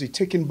is a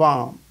ticking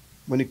bomb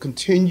when it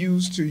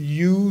continues to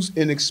use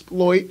and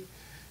exploit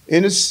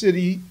inner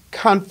city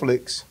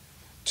conflicts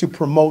to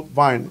promote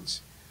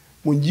violence.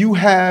 When you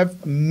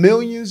have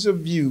millions of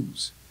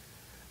views,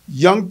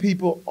 young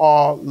people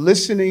are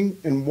listening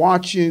and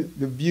watching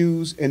the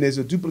views, and there's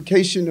a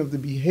duplication of the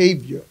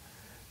behavior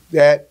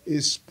that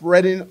is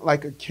spreading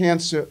like a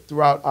cancer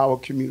throughout our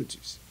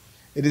communities.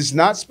 It is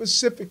not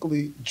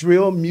specifically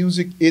drill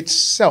music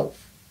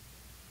itself.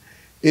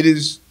 It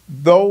is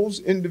those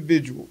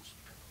individuals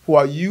who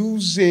are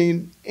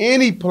using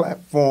any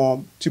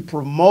platform to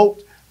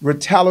promote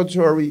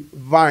retaliatory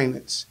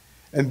violence.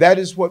 And that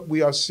is what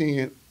we are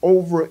seeing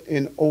over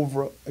and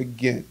over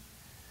again.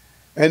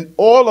 And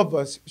all of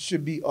us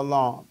should be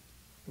alarmed.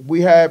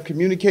 We have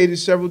communicated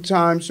several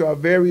times to our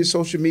various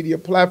social media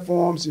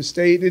platforms and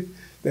stated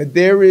that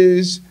there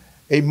is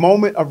a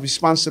moment of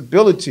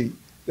responsibility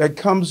that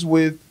comes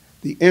with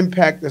the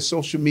impact that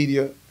social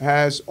media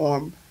has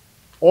on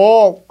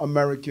all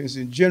Americans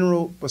in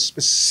general, but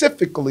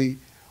specifically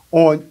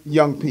on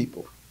young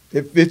people.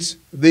 If it's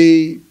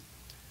the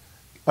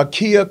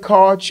Kia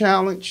car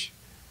challenge,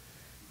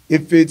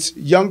 if it's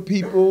young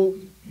people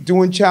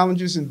doing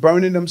challenges and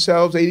burning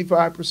themselves,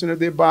 85% of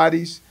their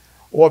bodies,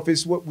 or if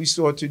it's what we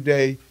saw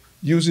today,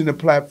 using the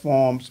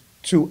platforms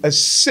to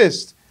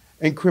assist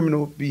in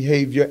criminal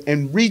behavior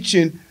and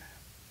reaching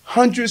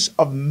hundreds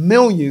of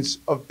millions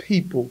of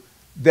people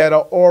that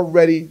are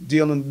already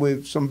dealing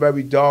with some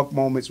very dark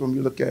moments when we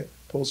look at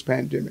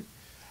post-pandemic.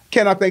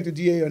 Cannot thank the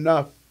DA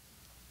enough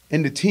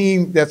and the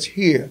team that's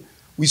here.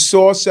 We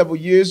saw several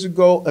years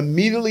ago,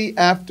 immediately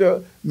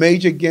after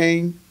major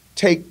gang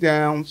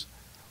takedowns,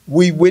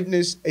 we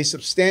witnessed a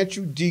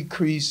substantial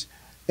decrease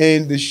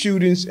in the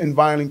shootings and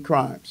violent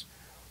crimes.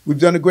 We've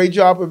done a great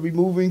job of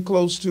removing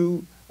close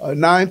to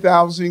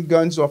 9,000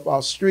 guns off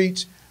our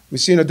streets. We're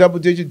seeing a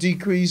double-digit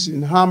decrease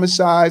in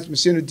homicides. We're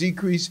seeing a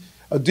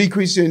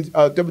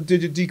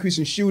double-digit decrease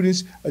in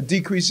shootings, a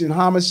decrease in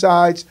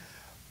homicides.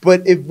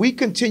 But if we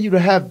continue to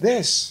have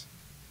this,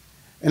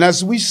 and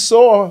as we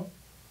saw,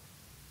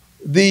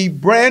 the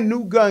brand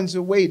new guns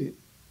awaited,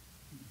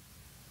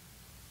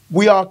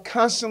 we are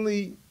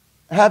constantly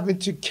having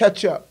to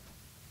catch up.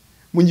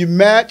 When you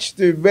match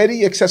the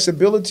ready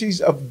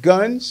accessibilities of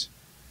guns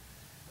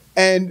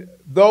and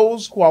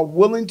those who are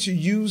willing to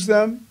use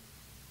them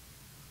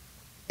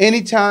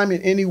anytime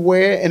and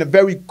anywhere in a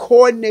very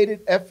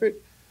coordinated effort,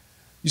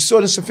 you saw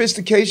the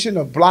sophistication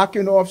of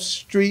blocking off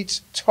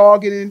streets,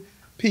 targeting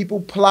people,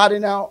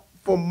 plotting out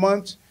for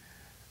months,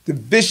 the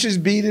vicious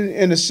beating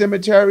in a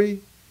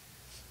cemetery.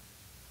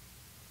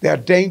 They're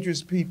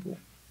dangerous people.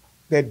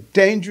 They're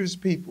dangerous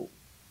people.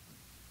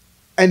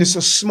 And it's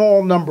a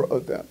small number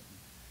of them.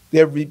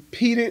 They're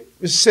repeated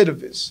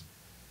recidivists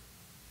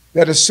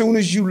that as soon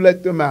as you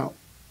let them out,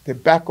 they're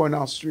back on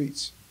our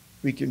streets.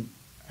 We can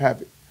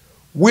have it.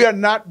 We are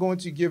not going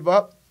to give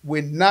up.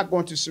 We're not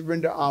going to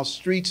surrender our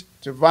streets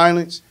to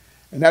violence.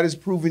 And that is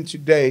proven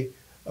today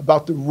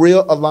about the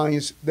real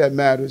alliance that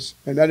matters.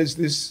 And that is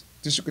this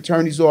District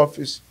Attorney's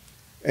Office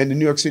and the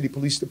New York City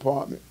Police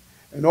Department.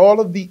 And all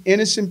of the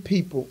innocent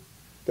people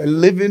that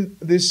live in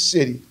this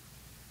city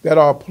that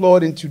are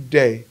applauding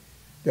today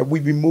that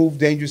we remove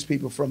dangerous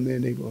people from their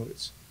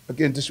neighborhoods.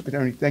 Again, District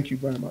Attorney, thank you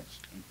very much.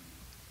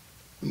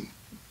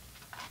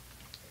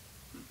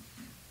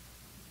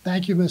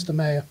 Thank you, Mr.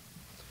 Mayor.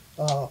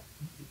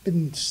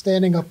 Been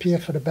standing up here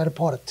for the better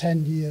part of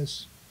 10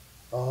 years,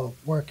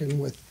 working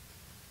with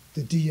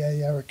the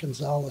DA, Eric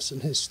Gonzalez,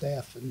 and his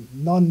staff, and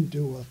none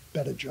do a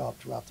better job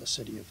throughout the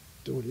city of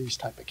doing these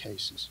type of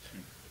cases.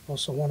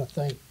 Also want to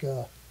thank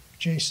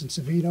Jason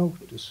Savino,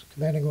 the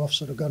commanding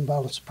officer of the Gun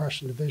Violence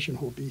Suppression Division,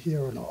 who will be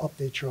here and will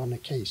update you on the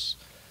case.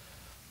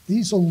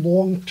 These are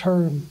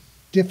long-term,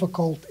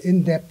 difficult,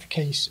 in-depth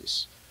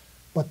cases,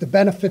 but the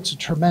benefits are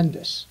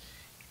tremendous.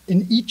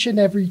 In each and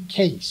every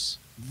case,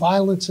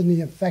 violence in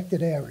the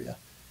infected area,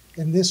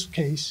 in this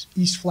case,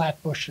 East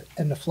Flatbush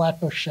and the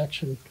Flatbush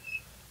section,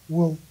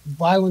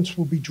 violence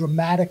will be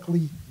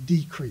dramatically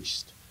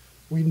decreased.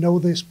 We know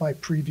this by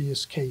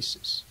previous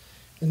cases.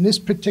 In this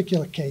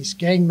particular case,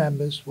 gang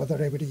members, whether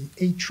they were the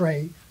 8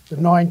 Tray, the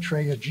 9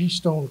 Tray, or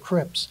G-Stone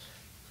Crips,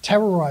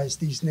 terrorized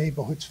these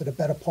neighborhoods for the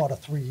better part of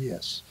 3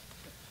 years.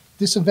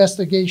 This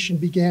investigation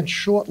began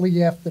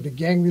shortly after the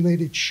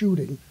gang-related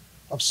shooting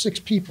of 6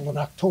 people in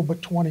October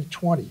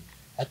 2020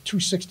 at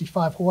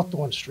 265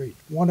 Hawthorne Street,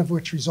 one of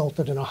which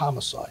resulted in a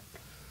homicide.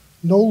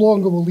 No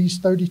longer will these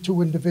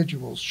 32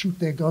 individuals shoot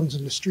their guns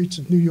in the streets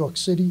of New York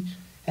City,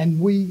 and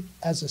we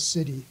as a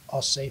city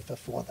are safer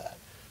for that.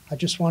 I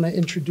just want to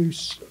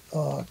introduce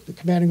the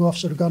commanding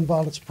officer of the Gun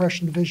Violence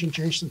Suppression Division,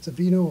 Jason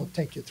Savino, who will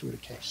take you through the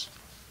case.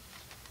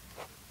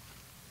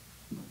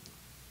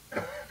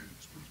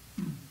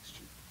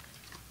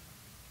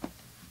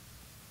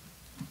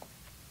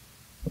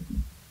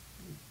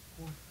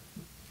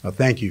 Well,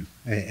 thank you,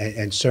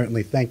 and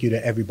certainly thank you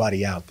to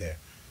everybody out there.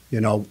 You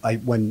know,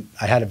 when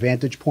I had a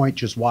vantage point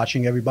just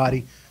watching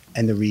everybody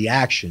and the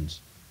reactions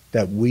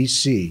that we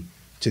see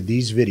to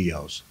these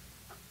videos,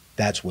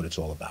 that's what it's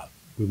all about.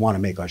 We want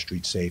to make our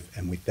streets safe,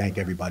 and we thank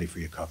everybody for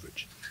your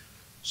coverage.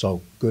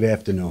 So, good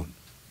afternoon.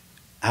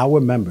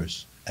 Our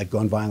members at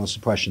Gun Violence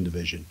Suppression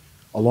Division,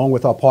 along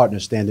with our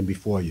partners standing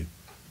before you,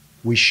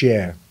 we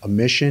share a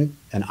mission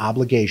and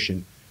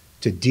obligation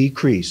to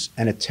decrease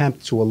and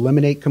attempt to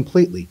eliminate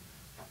completely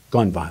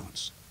gun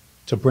violence,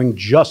 to bring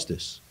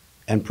justice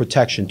and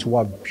protection to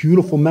our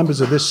beautiful members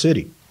of this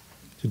city,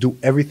 to do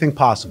everything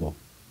possible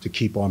to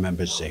keep our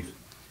members safe.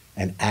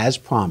 And as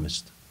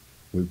promised,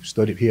 we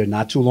stood here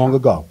not too long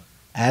ago,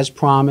 as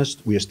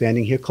promised, we are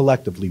standing here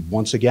collectively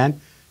once again,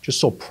 just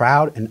so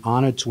proud and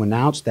honored to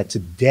announce that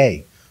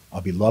today,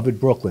 our beloved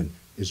Brooklyn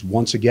is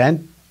once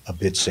again a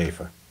bit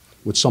safer,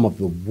 with some of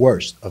the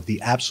worst, of the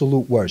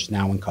absolute worst,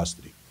 now in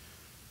custody.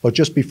 But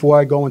just before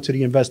I go into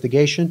the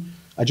investigation,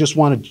 I just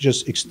want to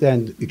just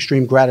extend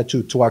extreme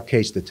gratitude to our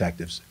case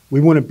detectives.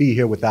 We wouldn't be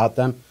here without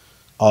them.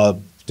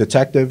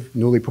 Detective,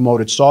 newly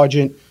promoted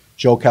Sergeant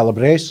Joe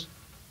Calabrese,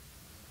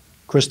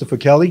 Christopher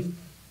Kelly.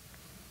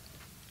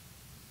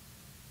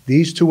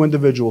 These 2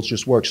 individuals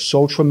just work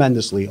so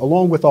tremendously,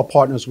 along with our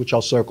partners, which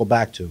I'll circle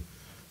back to.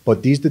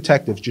 But these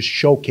detectives just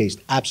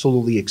showcased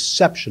absolutely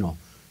exceptional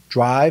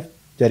drive,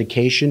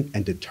 dedication,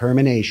 and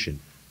determination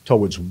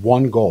towards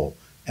one goal,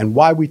 and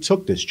why we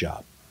took this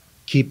job,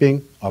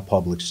 keeping our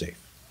public safe.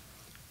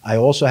 I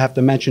also have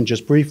to mention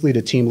just briefly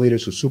the team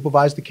leaders who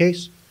supervised the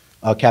case,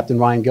 Captain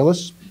Ryan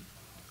Gillis,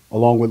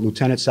 along with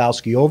Lieutenant Sal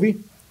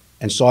Sciovi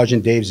and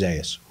Sergeant Dave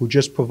Zayas, who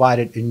just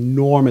provided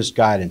enormous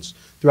guidance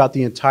throughout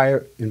the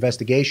entire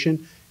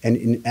investigation and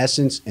in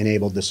essence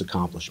enabled this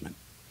accomplishment.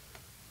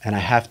 And I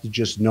have to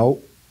just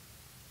note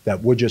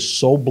that we're just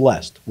so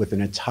blessed with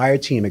an entire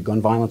team at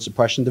Gun Violence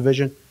Suppression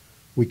Division.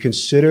 We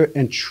consider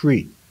and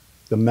treat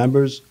the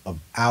members of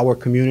our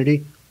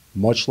community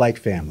much like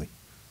family.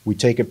 We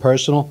take it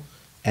personal,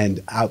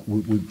 and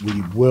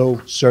we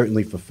will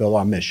certainly fulfill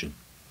our mission.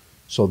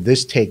 So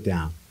this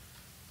takedown,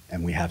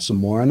 and we have some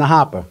more in the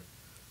hopper,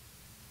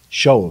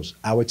 shows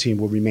our team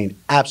will remain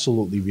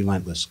absolutely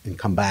relentless in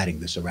combating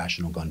this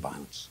irrational gun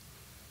violence.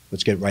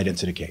 Let's get right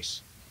into the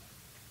case.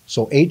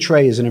 So 8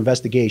 Tray is an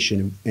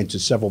investigation into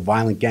several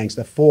violent gangs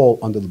that fall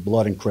under the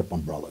Blood and Crip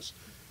umbrellas.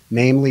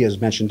 Namely, as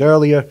mentioned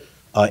earlier,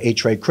 8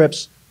 Tray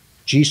Crips,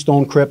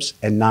 G-Stone Crips,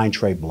 and 9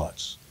 Tray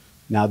Bloods.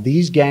 Now,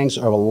 these gangs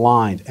are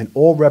aligned and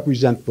all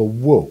represent the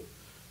WU.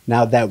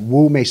 Now, that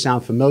WU may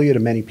sound familiar to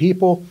many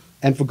people,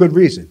 and for good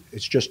reason.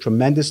 It's just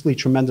tremendously,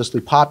 tremendously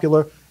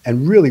popular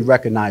and really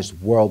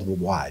recognized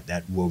worldwide,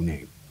 that WU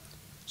name.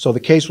 So the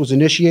case was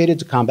initiated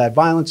to combat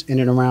violence in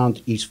and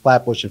around East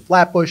Flatbush and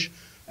Flatbush,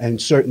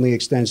 and certainly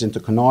extends into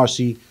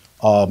Canarsie,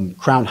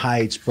 Crown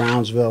Heights,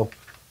 Brownsville,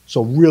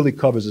 so really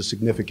covers a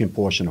significant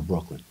portion of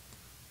Brooklyn.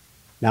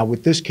 Now,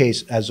 with this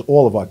case, as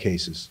all of our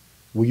cases,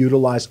 we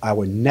utilize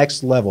our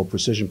next level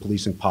precision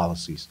policing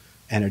policies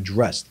and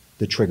addressed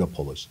the trigger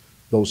pullers,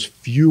 those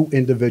few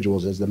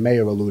individuals, as the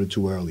mayor alluded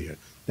to earlier,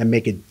 that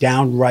make it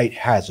downright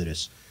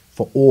hazardous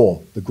for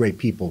all the great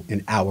people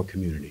in our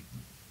community.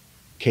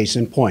 Case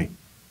in point,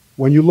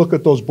 when you look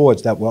at those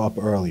boards that were up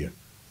earlier,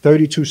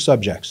 32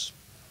 subjects,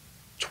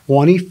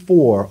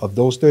 24 of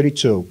those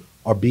 32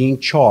 are being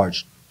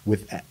charged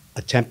with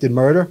attempted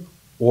murder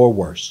or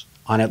worse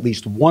on at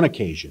least one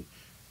occasion.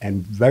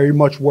 And very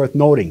much worth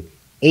noting,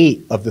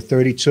 8 of the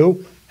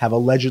 32 have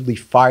allegedly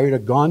fired a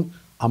gun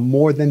on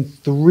more than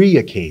 3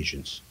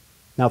 occasions.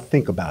 Now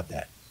think about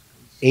that.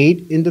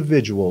 8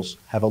 individuals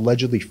have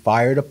allegedly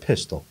fired a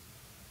pistol,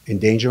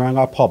 endangering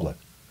our public,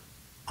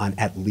 on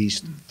at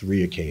least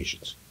 3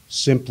 occasions.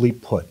 Simply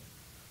put,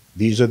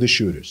 these are the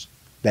shooters.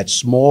 that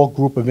small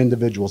group of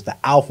individuals, the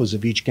alphas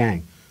of each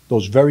gang,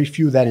 those very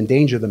few that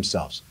endanger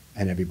themselves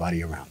and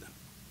everybody around them.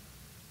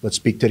 Let's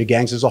speak to the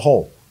gangs as a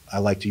whole. I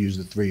like to use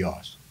the 3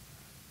 R's: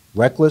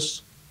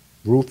 reckless,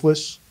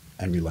 ruthless,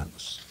 and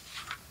relentless.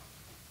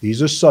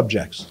 These are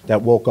subjects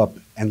that woke up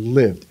and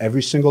lived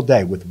every single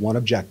day with one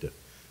objective,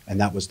 and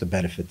that was to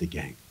benefit the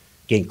gang,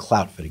 gain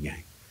clout for the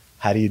gang.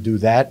 How do you do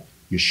that?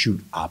 You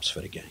shoot ops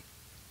for the gang.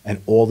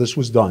 And all this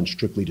was done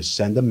strictly to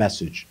send a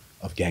message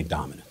of gang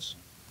dominance.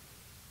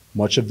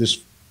 Much of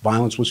this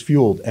violence was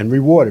fueled and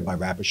rewarded by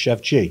rapper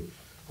Sheff G,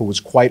 who was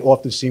quite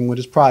often seen with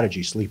his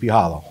prodigy, Sleepy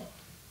Hollow.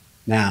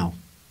 Now,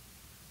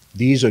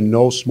 these are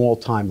no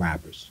small-time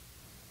rappers.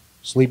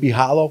 Sleepy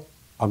Hollow,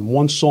 on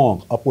one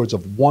song, upwards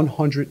of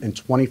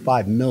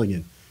 125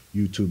 million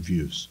YouTube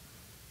views.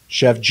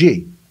 Sheff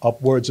G,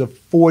 upwards of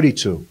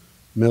 42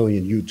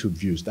 million YouTube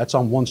views. That's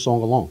on one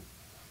song alone.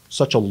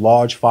 Such a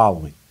large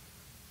following.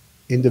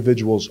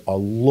 Individuals are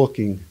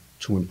looking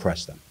to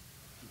impress them.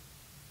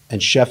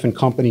 And Sheff and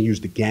company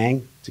used the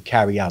gang to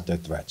carry out their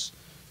threats.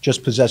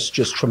 Possessed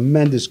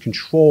tremendous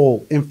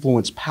control,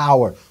 influence,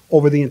 power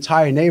over the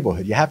entire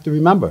neighborhood. You have to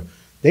remember,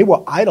 they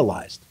were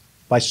idolized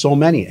by so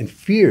many and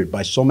feared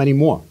by so many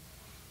more.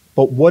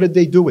 But what did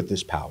they do with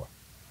this power?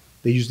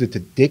 They used it to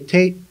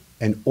dictate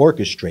and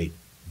orchestrate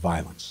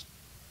violence.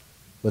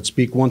 Let's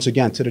speak once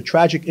again to the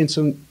tragic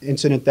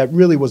incident that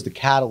really was the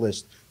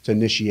catalyst to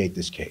initiate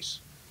this case,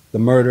 the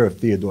murder of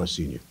Theodore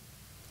Sr.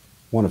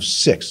 One of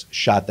 6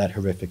 shot that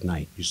horrific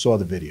night. You saw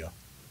the video,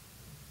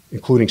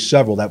 including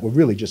several that were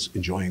really just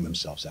enjoying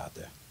themselves out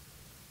there.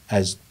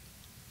 As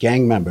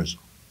gang members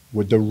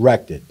were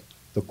directed,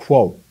 the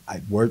quote,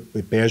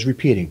 it bears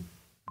repeating,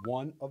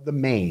 "One of the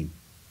main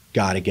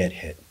gotta get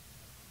hit."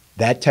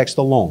 That text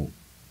alone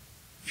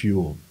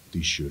fueled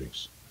these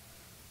shootings.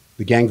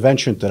 The gang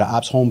ventured to the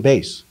ops' home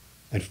base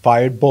and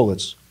fired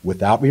bullets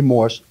without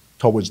remorse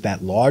towards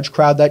that large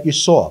crowd that you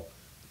saw.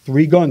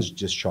 3 guns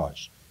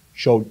discharged,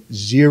 showed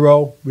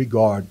zero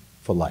regard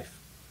for life.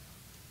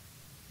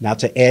 Now,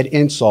 to add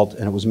insult,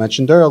 and it was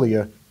mentioned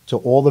earlier, to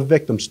all the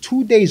victims,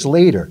 2 days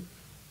later,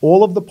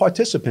 all of the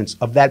participants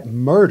of that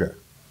murder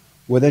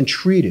were then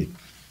treated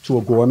to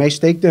a gourmet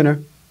steak dinner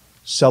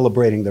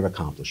celebrating their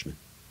accomplishment.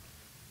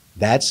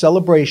 That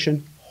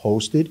celebration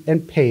hosted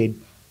and paid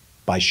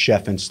by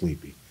Sheff and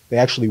Sleepy. They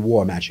actually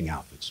wore matching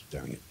outfits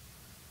during it.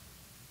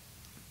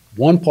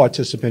 One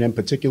participant in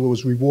particular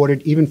was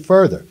rewarded even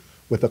further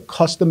with a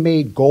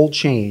custom-made gold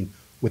chain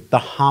with the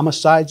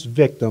homicide's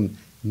victim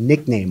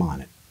nickname on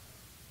it.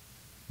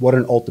 What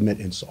an ultimate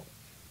insult.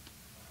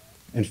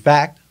 In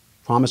fact,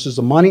 promises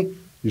of money,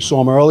 you saw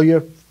them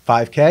earlier,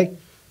 5K,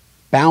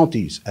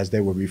 bounties as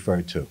they were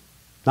referred to.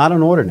 Not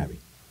an ordinary.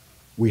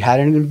 We had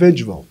an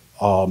individual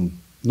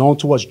known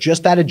to us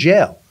just out of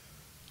jail,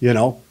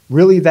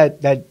 really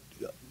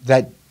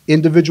that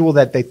individual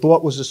that they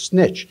thought was a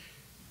snitch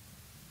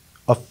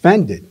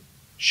offended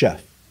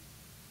Sheff,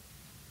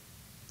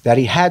 that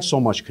he had so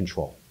much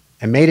control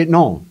and made it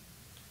known.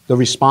 The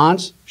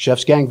response,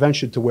 Sheff's gang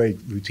ventured to where he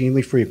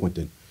routinely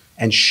frequented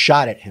and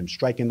shot at him,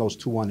 striking those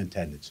 2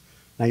 unintendeds.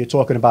 Now you're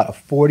talking about a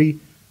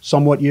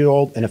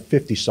 40-somewhat-year-old and a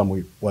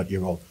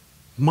 50-somewhat-year-old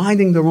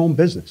minding their own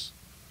business,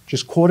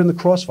 just caught in the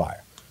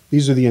crossfire.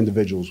 These are the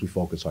individuals we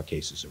focus our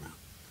cases around.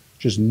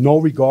 Just no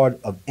regard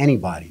of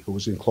anybody who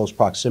was in close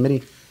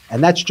proximity.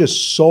 And that's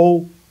just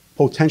so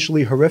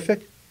potentially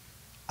horrific.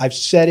 I've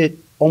said it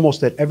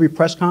almost at every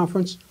press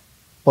conference,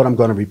 but I'm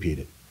going to repeat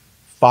it.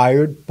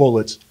 Fired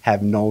bullets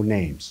have no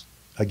names.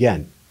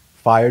 Again,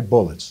 fired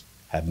bullets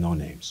have no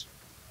names.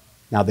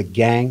 Now, the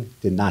gang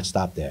did not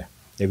stop there.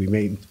 They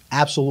remained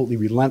absolutely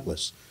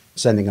relentless,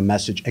 sending a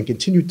message, and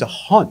continued to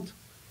hunt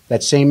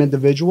that same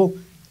individual,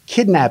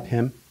 kidnap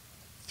him,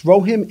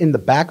 throw him in the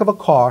back of a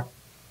car,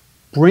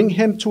 bring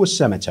him to a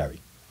cemetery,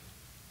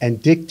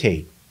 and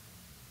dictate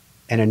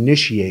and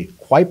initiate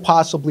quite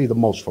possibly the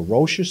most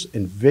ferocious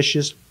and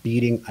vicious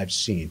beating I've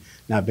seen.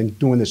 Now, I've been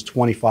doing this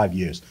 25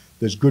 years.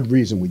 There's good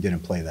reason we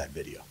didn't play that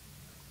video.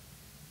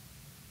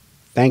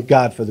 Thank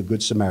God for the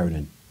Good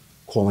Samaritan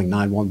calling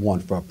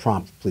 911 for a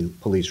prompt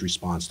police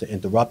response to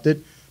interrupt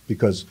it,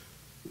 because,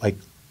 like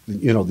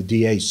the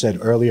DA said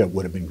earlier, it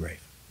would have been grave.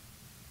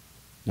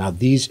 Now,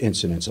 these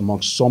incidents,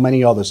 amongst so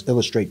many others,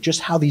 illustrate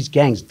just how these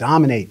gangs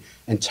dominate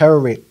and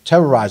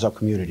terrorize our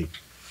community.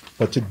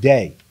 But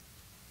today,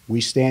 we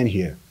stand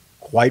here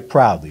quite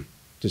proudly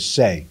to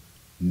say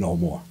no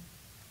more.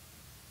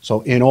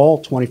 So in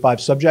all, 25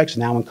 subjects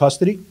now in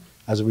custody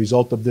as a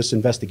result of this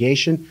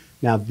investigation.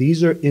 Now,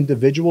 these are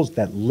individuals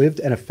that lived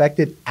and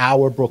affected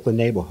our Brooklyn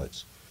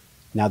neighborhoods.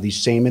 Now, these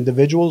same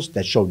individuals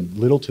that showed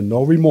little to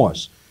no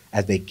remorse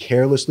as they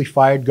carelessly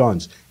fired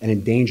guns and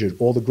endangered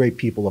all the great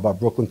people of our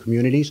Brooklyn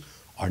communities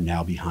are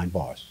now behind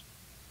bars.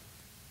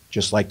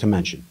 Just like to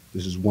mention,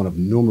 this is one of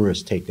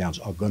numerous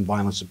takedowns our gun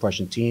violence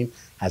suppression team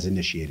has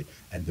initiated,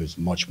 and there's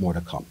much more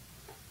to come.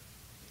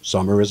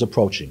 Summer is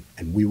approaching,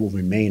 and we will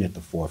remain at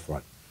the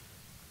forefront.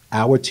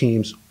 Our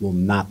teams will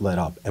not let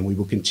up, and we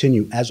will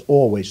continue, as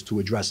always, to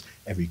address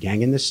every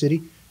gang in this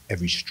city,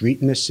 every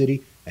street in this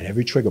city, and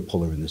every trigger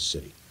puller in this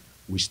city.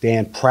 We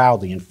stand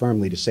proudly and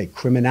firmly to say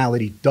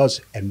criminality does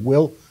and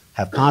will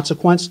have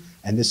consequence,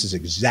 and this is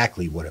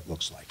exactly what it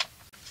looks like.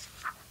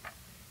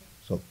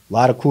 So a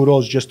lot of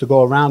kudos just to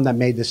go around that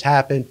made this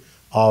happen.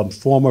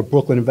 Former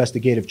Brooklyn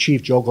Investigative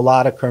Chief Joe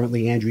Galata,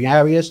 currently Andrew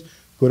Arias,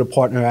 good a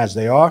partner as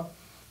they are.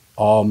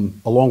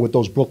 Along with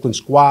those Brooklyn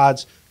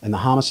squads and the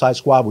homicide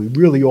squad, we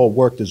really all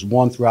worked as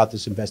one throughout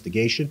this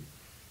investigation.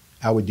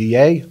 Our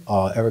DA,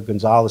 Eric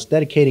Gonzalez,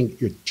 dedicating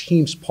your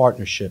team's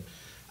partnership.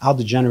 Al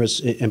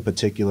DeGeneres in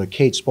particular,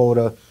 Kate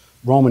Spoda,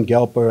 Roman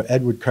Gelper,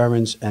 Edward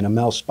Currens, and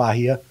Amel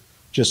Spahia.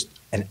 Just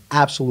an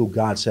absolute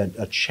godsend,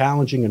 a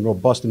challenging and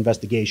robust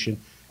investigation,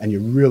 and you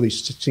really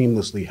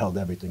seamlessly held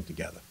everything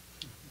together.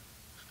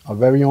 Our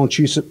very own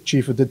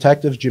Chief of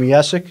Detectives, Jimmy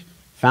Essick,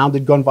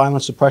 founded Gun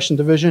Violence Suppression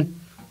Division.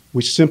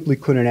 We simply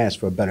couldn't ask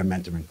for a better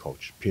mentoring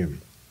coach,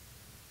 period.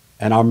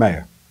 And our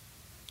mayor,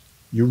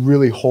 you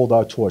really hold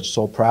our torch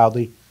so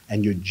proudly,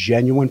 and your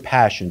genuine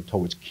passion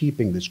towards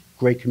keeping this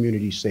great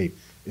community safe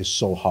is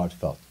so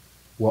heartfelt.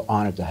 We're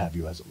honored to have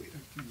you as a leader.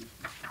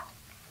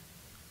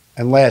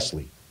 And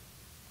lastly,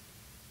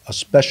 a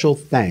special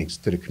thanks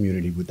to the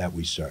community that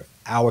we serve,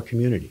 our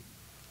community.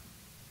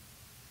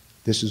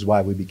 This is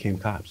why we became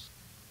cops.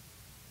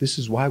 This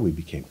is why we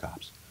became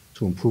cops,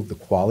 to improve the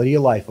quality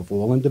of life of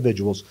all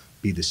individuals,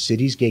 be the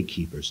city's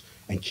gatekeepers,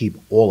 and keep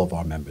all of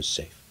our members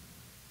safe.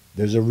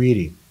 There's a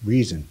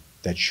reason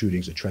that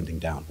shootings are trending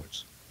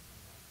downwards.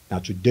 Now,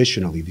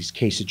 traditionally, these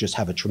cases just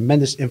have a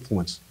tremendous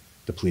influence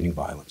depleting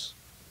violence.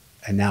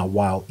 And now,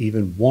 while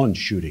even one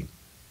shooting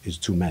is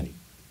too many,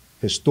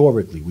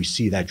 historically, we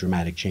see that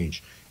dramatic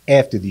change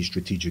after these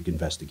strategic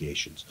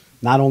investigations,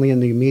 not only in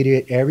the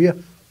immediate area,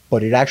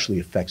 but it actually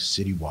affects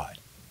citywide.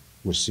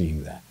 We're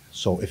seeing that.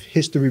 So if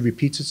history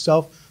repeats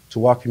itself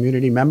to our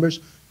community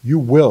members, you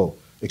will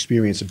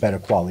experience a better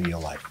quality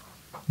of life.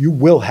 You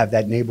will have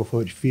that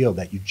neighborhood feel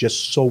that you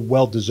just so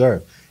well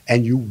deserve,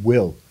 and you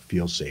will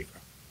feel safer.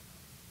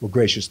 We're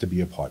gracious to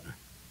be a partner.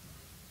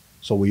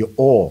 So we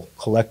all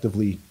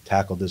collectively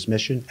tackle this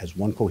mission as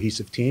one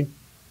cohesive team,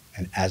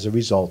 and as a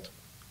result,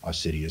 our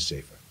city is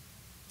safer.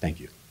 Thank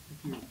you.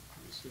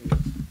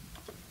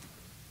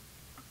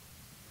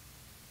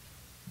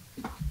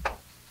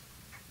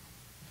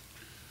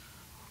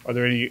 Are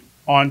there any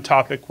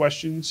on-topic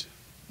questions?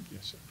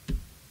 Yes, sir. Can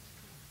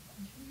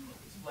you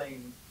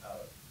explain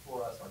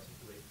for us,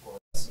 articulate for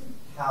us,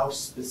 how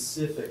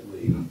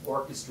specifically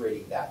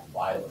orchestrating that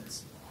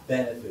violence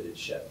benefited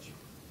Sheff?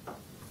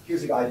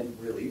 Here's a guy who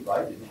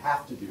didn't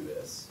have to do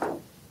this.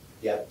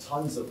 He had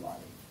tons of money.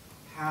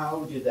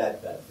 How did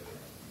that benefit him?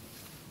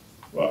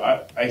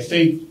 Well, I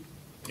think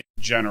in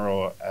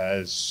general,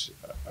 as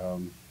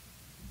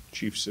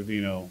Chief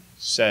Savino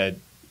said,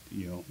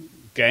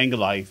 gang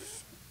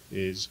life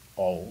is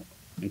all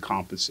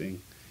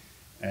encompassing,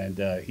 and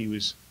he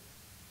was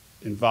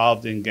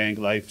involved in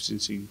gang life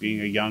since being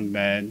a young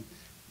man,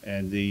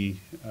 and the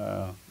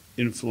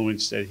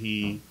influence that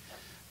he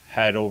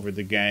had over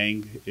the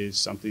gang is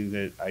something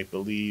that I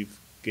believe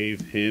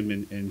gave him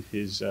and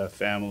his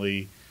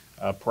family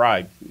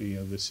pride.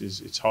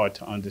 It's hard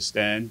to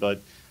understand,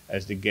 but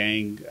as the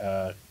gang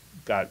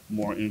got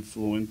more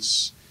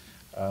influence,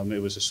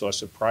 it was a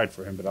source of pride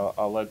for him. But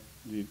I'll let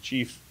the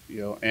chief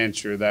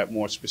answer that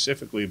more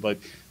specifically. But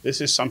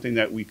this is something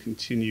that we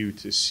continue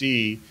to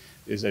see,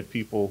 is that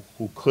people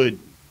who could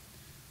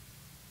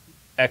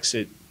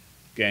exit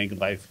gang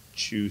life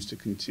choose to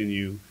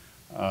continue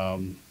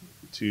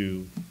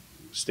to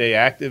stay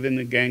active in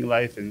the gang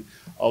life. And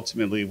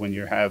ultimately, when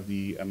you have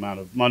the amount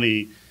of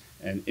money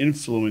and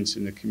influence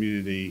in the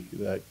community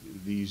that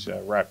these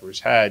rappers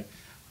had,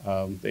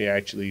 they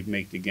actually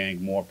make the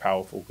gang more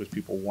powerful because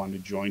people want to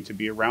join to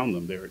be around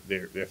them.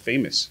 They're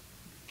famous.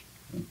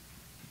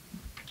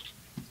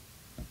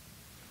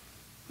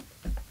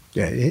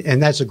 Yeah,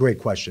 and that's a great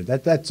question.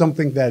 That's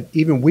something that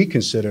even we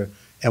consider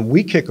and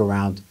we kick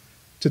around.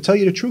 To tell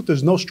you the truth,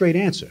 there's no straight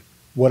answer.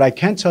 What I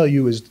can tell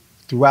you is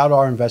throughout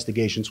our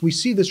investigations, we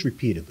see this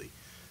repeatedly,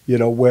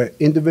 where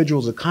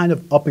individuals are kind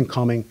of up and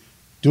coming,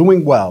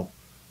 doing well,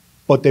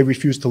 but they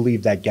refuse to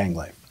leave that gang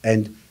life.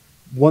 And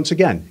once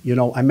again,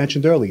 I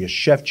mentioned earlier,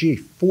 Sheff G,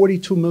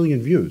 42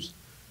 million views,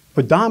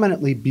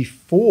 predominantly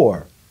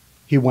before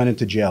he went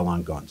into jail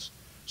on guns.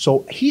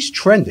 So he's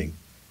trending.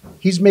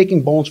 He's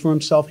making bones for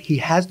himself. He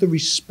has the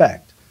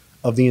respect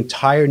of the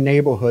entire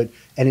neighborhood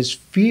and is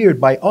feared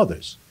by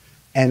others.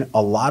 And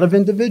a lot of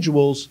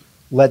individuals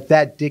let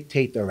that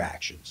dictate their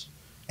actions.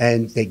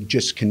 And they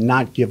just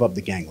cannot give up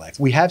the gang life.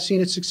 We have seen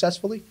it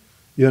successfully,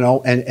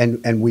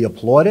 and we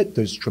applaud it.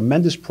 There's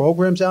tremendous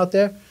programs out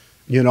there.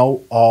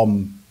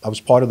 I was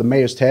part of the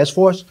mayor's task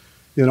force.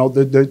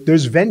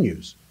 There's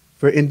venues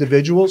for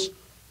individuals,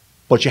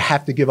 but you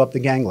have to give up the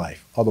gang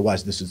life.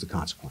 Otherwise, this is the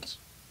consequence.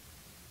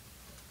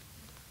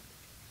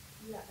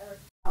 Yeah, Eric,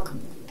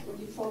 when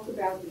you talk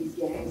about these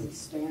gangs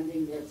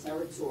expanding their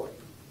territory,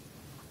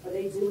 are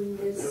they doing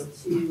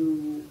this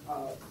to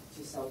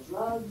sell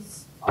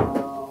drugs,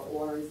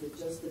 or is it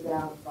just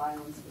about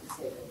violence for the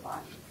sake of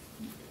violence?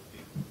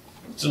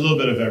 It's a little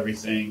bit of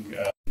everything.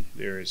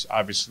 There is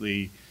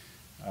obviously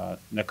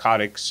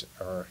narcotics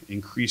are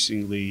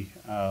increasingly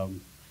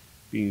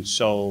being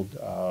sold,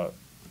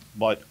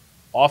 but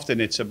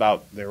often it's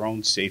about their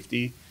own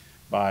safety.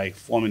 By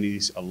forming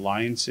these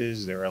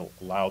alliances, they're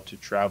allowed to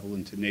travel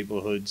into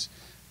neighborhoods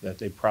that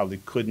they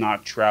probably could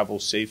not travel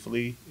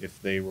safely if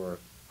they were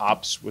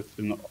ops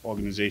within the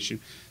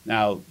organization.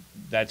 Now,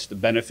 that's the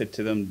benefit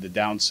to them. The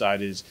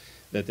downside is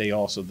that they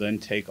also then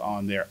take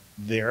on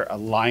their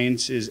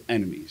alliance's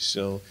enemies.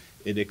 So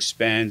it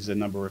expands the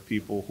number of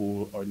people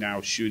who are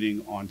now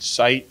shooting on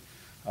site.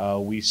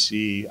 We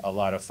see a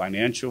lot of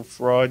financial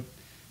fraud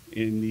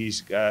in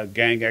these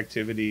gang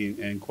activity,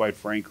 and quite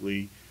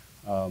frankly,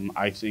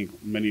 I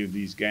think many of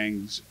these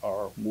gangs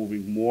are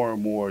moving more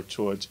and more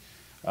towards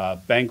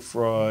bank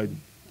fraud,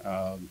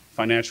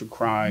 financial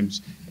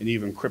crimes, and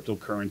even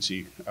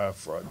cryptocurrency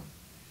fraud.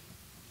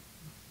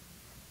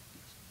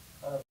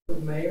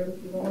 Mayor,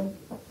 if you want.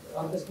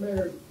 Mr.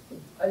 Mayor,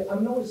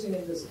 I'm noticing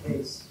in this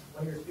case,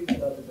 when you're speaking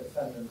about the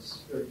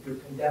defendants, you're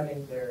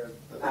condemning their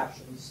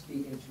actions,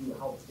 speaking to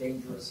how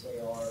dangerous they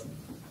are.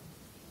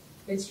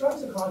 It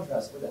strikes a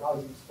contrast with how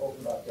you've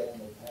spoken about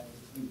Daniel Penn.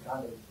 You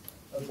kind of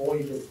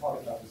avoided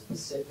talking about the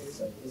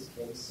specifics of his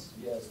case.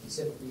 Yeah,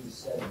 specifically, you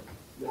said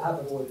you have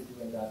avoided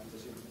doing that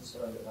because you're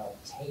concerned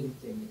about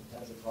tainting the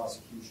potential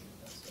prosecution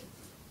against him.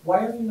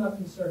 Why are you not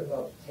concerned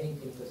about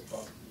tainting this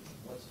prosecution?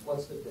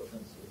 What's the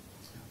difference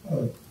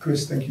here?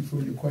 Chris, thank you for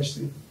your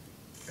question,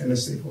 and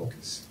let's stay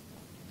focused.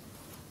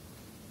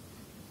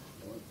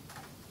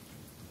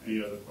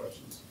 Any other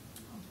questions?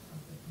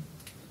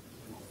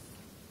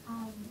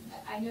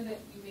 I know that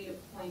you made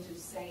a point of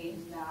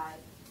saying that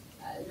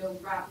no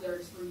rap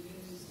lyrics were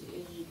used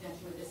in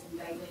connection with this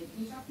indictment.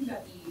 Can you talk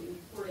about the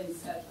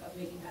importance of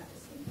making that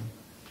distinction?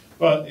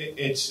 Well,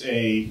 it's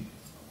a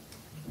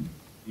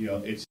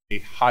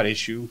hot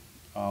issue,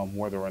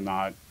 whether or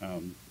not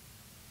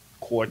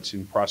courts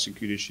and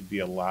prosecutors should be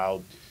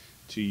allowed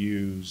to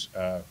use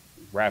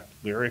rap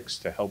lyrics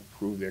to help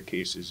prove their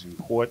cases in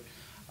court.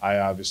 I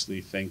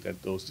obviously think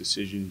that those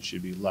decisions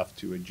should be left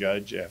to a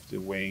judge after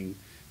weighing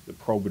the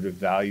probative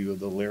value of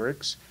the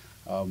lyrics.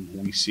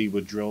 We see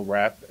with drill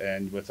rap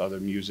and with other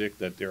music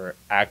that there are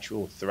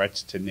actual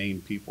threats to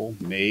name people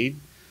made.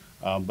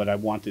 But I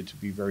wanted to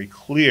be very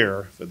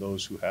clear for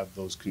those who have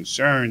those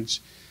concerns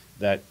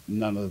that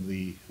none of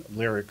the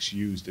lyrics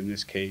used in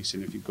this case,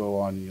 and if you go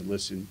on and you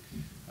listen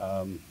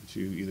to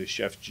either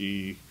Sheff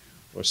G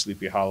or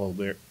Sleepy Hollow,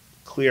 there are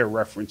clear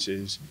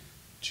references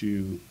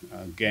to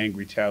gang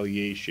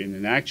retaliation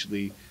and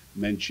actually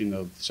mention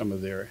of some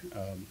of their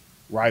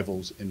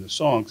rivals in the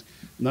songs.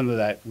 None of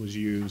that was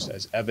used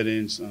as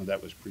evidence. None of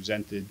that was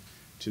presented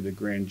to the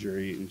grand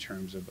jury in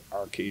terms of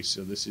our case.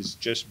 So this is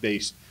just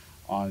based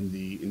on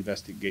the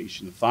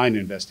investigation, the fine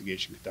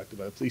investigation conducted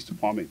by the police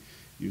department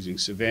using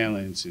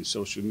surveillance and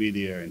social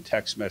media and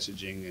text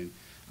messaging and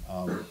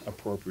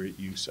appropriate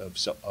use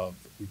of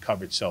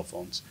recovered cell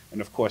phones.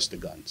 And of course the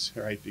guns,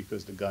 right?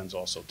 Because the guns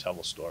also tell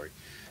a story.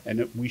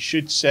 And we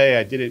should say,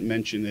 I didn't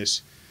mention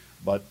this,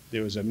 but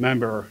there was a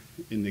member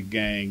in the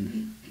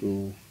gang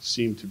who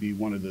seemed to be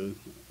one of the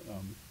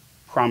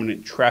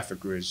prominent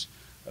traffickers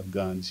of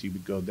guns. He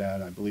would go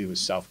down, I believe it was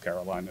South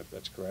Carolina, if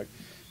that's correct.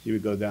 He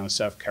would go down to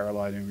South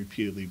Carolina and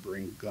repeatedly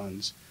bring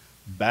guns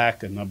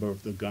back. A number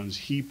of the guns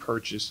he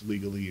purchased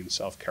legally in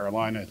South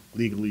Carolina,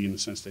 legally in the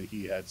sense that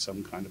he had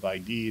some kind of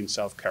ID in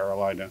South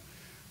Carolina,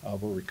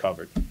 were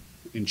recovered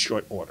in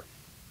short order.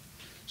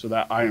 So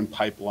that iron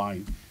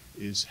pipeline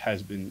is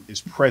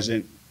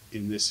present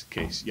in this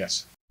case.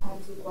 Yes. I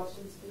have two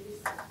questions, please.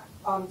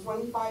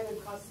 25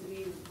 in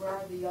custody, where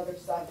are the other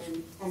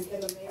 7? And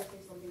can the mayor say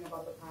something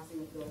about the passing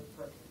of Bill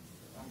Perkins?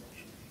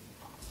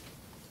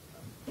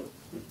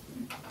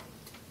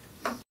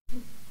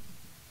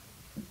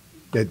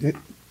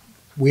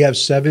 We have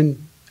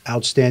 7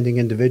 outstanding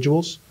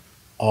individuals.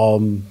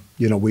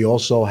 We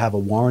also have a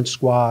warrant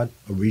squad,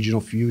 a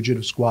regional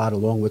fugitive squad,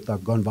 along with our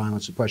gun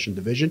violence suppression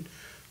division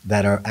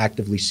that are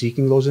actively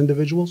seeking those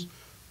individuals.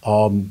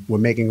 We're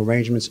making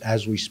arrangements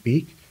as we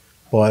speak,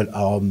 but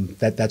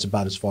that's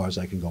about as far as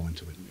I can go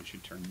into it. They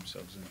should turn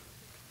themselves in.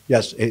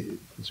 Yes,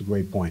 it's a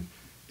great point.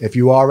 If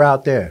you are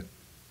out there,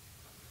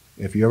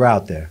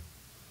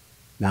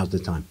 now's the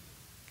time.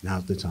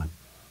 Now's the time.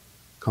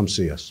 Come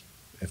see us.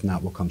 If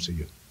not, we'll come see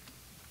you.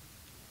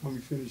 Let me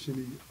finish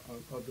any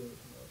other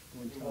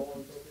one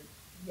topic.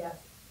 Yes,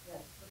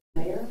 yes.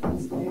 Mayor,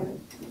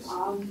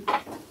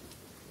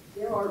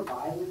 there are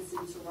violence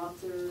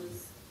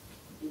interrupters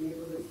in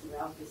neighborhoods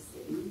throughout the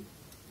city.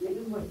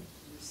 Given what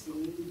you're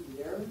seeing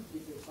here,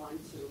 is it trying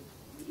to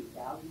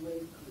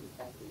reevaluate the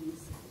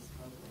effectiveness of this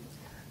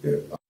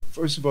program? Yeah.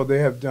 First of all, they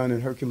have done a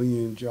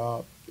Herculean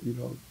job.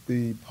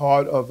 The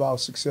part of our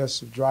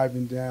success of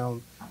driving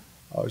down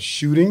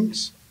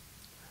shootings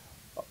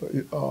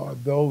are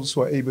those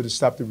who are able to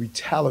stop the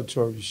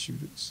retaliatory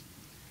shootings.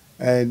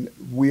 And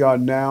we are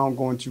now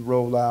going to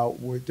roll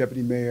out with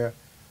Deputy Mayor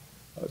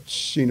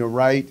Sheena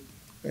Wright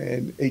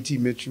and A.T.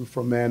 Mitchell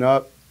from Man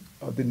Up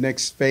the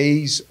next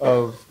phase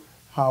of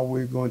how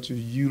we're going to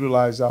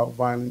utilize our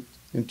violent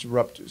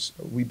interrupters.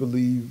 We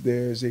believe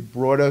there's a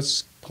broader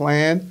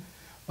plan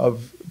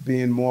of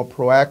being more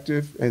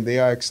proactive, and they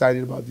are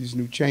excited about these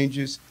new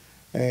changes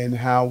and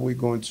how we're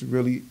going to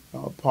really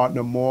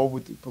partner more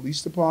with the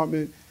police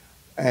department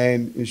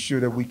and ensure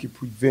that we can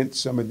prevent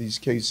some of these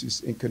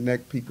cases and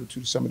connect people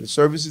to some of the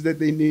services that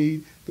they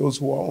need, those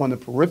who are on the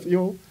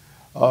peripheral,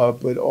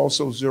 but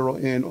also zero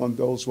in on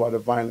those who are the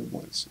violent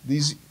ones.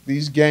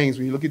 These gangs,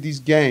 when you look at these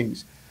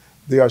gangs,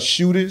 they are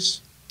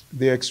shooters,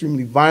 they're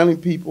extremely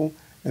violent people,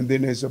 and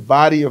then there's a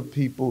body of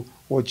people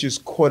who are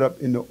just caught up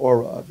in the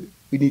aura of it.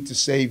 We need to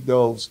save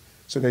those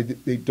so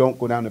that they don't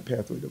go down the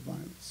pathway to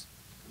violence.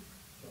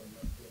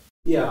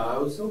 Yeah, I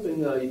was hoping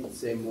you could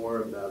say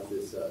more about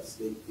this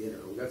state dinner.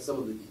 We got some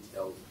of the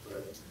details,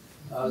 but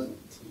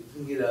we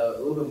can get a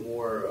little bit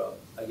more,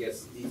 I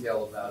guess,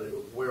 detail about it.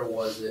 Where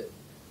was it?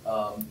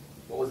 What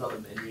was on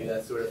the menu?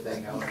 That sort of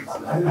thing. How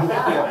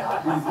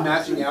these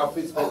matching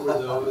outfits? What were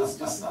those?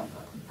 Just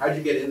how'd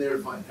you get in there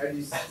to find? How did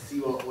you see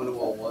what it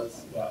all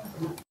was? Well,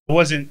 I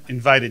wasn't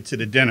invited to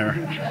the dinner,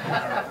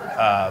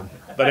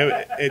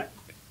 but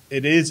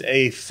it is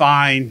a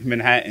fine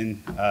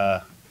Manhattan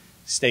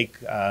steak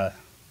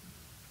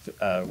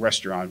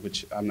restaurant,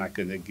 which I'm not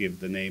going to give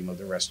the name of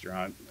the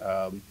restaurant,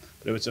 but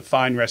it was a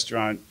fine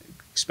restaurant,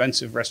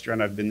 expensive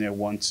restaurant. I've been there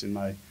once in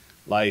my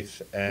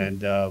life,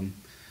 and the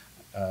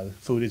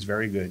food is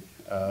very good.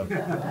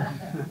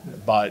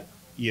 But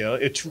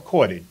it's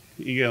recorded.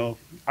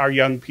 Our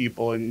young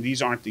people, and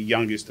these aren't the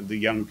youngest of the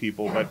young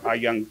people, but our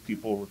young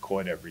people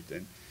record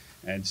everything,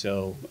 and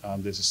so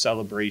there's a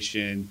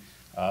celebration.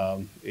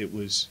 It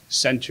was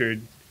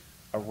centered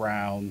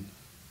around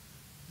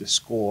the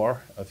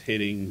score of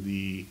hitting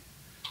the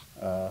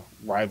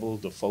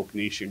the Folk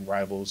Nation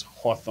rivals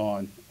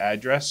Hawthorne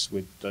address.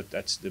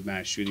 That's the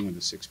mass shooting when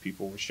the 6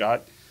 people were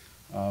shot,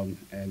 and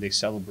they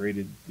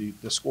celebrated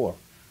the score.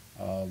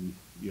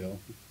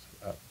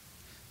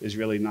 There's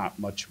really not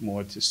much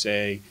more to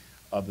say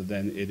other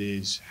than it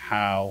is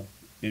how,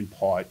 in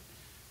part,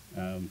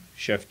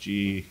 Sheff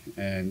G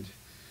and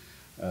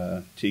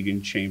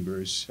Tegan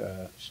Chambers,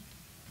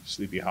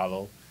 Sleepy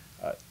Hollow,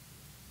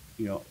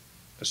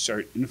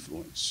 assert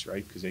influence,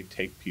 right? Because they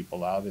take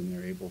people out and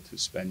they're able to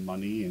spend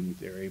money and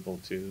they're able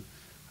to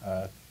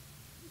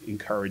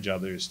encourage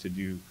others to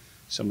do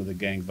some of the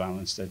gang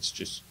violence that's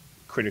just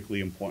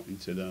critically important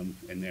to them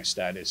and their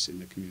status in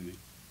the community.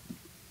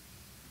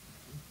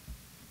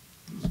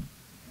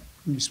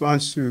 In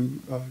response to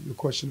your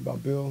question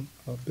about Bill,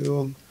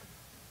 Bill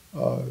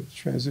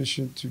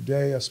transitioned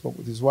today. I spoke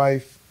with his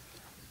wife.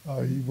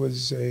 He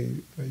was a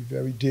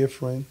very dear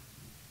friend.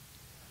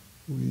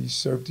 We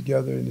served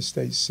together in the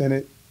state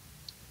senate.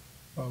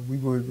 We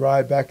would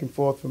ride back and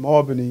forth from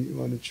Albany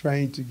on the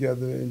train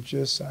together, and I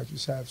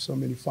just have so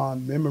many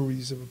fond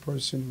memories of a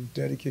person who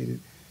dedicated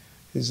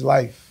his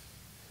life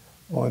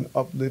on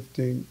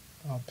uplifting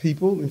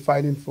people and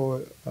fighting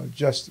for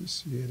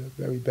justice. He had a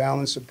very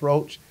balanced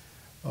approach.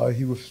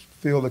 He would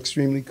feel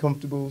extremely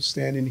comfortable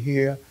standing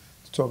here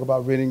to talk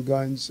about renting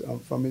guns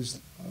from his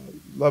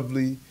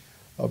lovely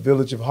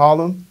village of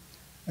Harlem.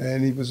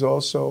 And he was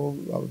also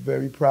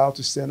very proud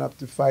to stand up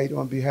to fight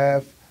on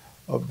behalf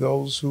of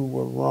those who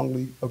were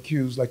wrongly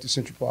accused, like the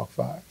Central Park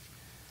Five.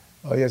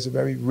 He has a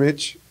very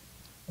rich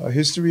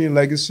history and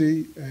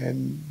legacy,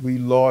 and we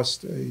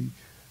lost a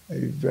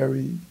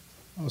very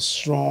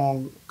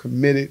strong,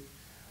 committed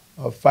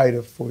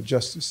fighter for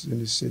justice in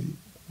the city.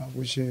 I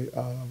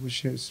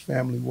wish his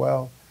family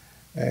well,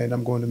 and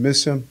I'm going to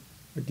miss him.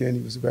 Again,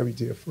 he was a very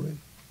dear friend.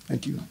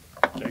 Thank you.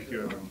 Thank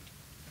you, everyone.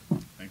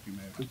 Thank you,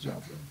 Mayor. Good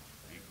job, bro.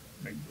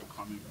 Thank you for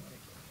coming.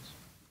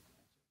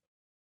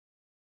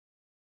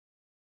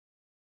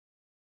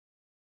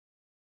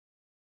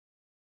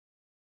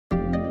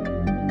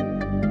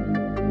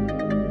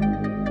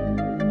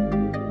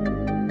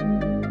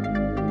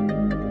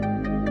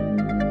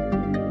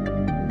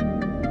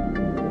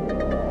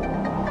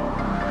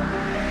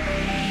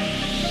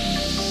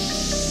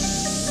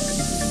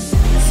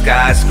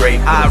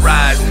 Skyscraper, high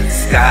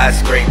rises,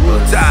 skyscraper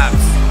tops,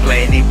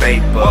 plenty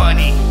paper,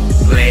 money,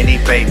 plenty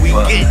paper. We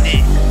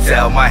getting it.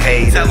 Tell my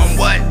haters, tell them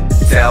what?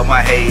 Tell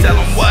my haters, tell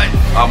them what?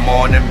 I'm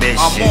on a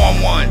mission, I'm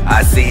on one.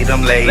 I see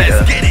them later.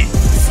 Let's get it.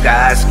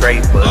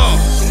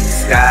 Skyscrapers,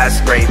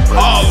 skyscrapers,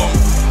 all of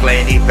them.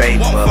 Plenty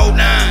paper,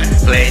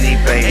 149, plenty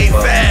paper.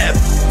 A-Fab.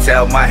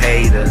 Tell my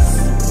haters,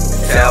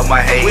 tell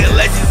my haters. Where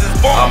legends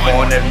is born. I'm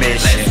on a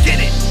mission. Let's get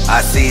it.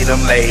 I see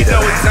them later. You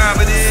know what time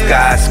it is?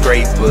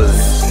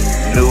 Skyscrapers.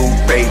 New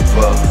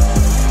paper,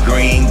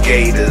 green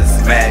gators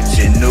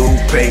matching new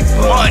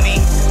paper. Money,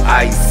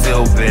 ice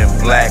silver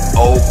and black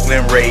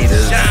Oakland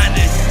Raiders.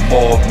 Shining.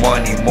 More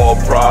money, more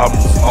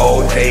problems,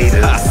 more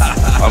haters.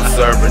 I'm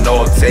serving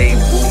all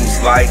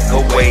tables like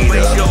a waiter.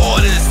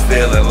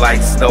 Feeling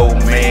like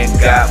Snowman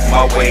got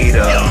my weight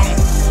up.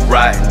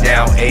 Riding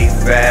down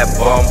A-Fab,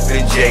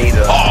 bumping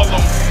Jada.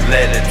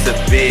 Letter to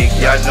Big,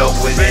 y'all know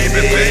what it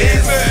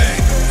is.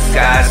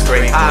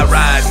 Skyscraper, high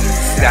rises,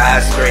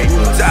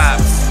 skyscraper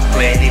tops.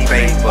 Plenty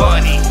paper,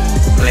 money,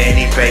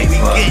 plenty paper. We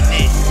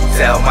getting it.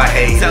 Tell my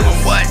haters, tell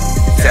them what?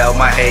 Tell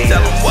my haters.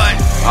 Tell them what?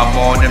 I'm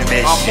on a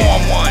mission.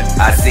 I'm on one.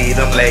 I see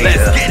them later.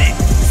 Let's get it.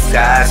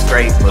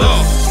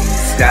 Skyscrapers.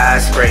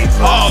 Skyscrapers.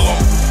 Harlem.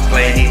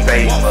 Plenty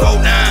paper.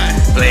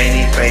 149.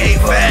 Plenty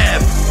paper.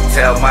 A5.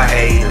 Tell my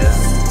haters.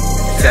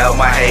 Tell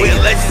my haters.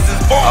 Where legends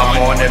is born. I'm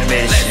on a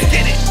mission. Let's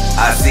get it.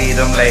 I see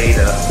them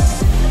later.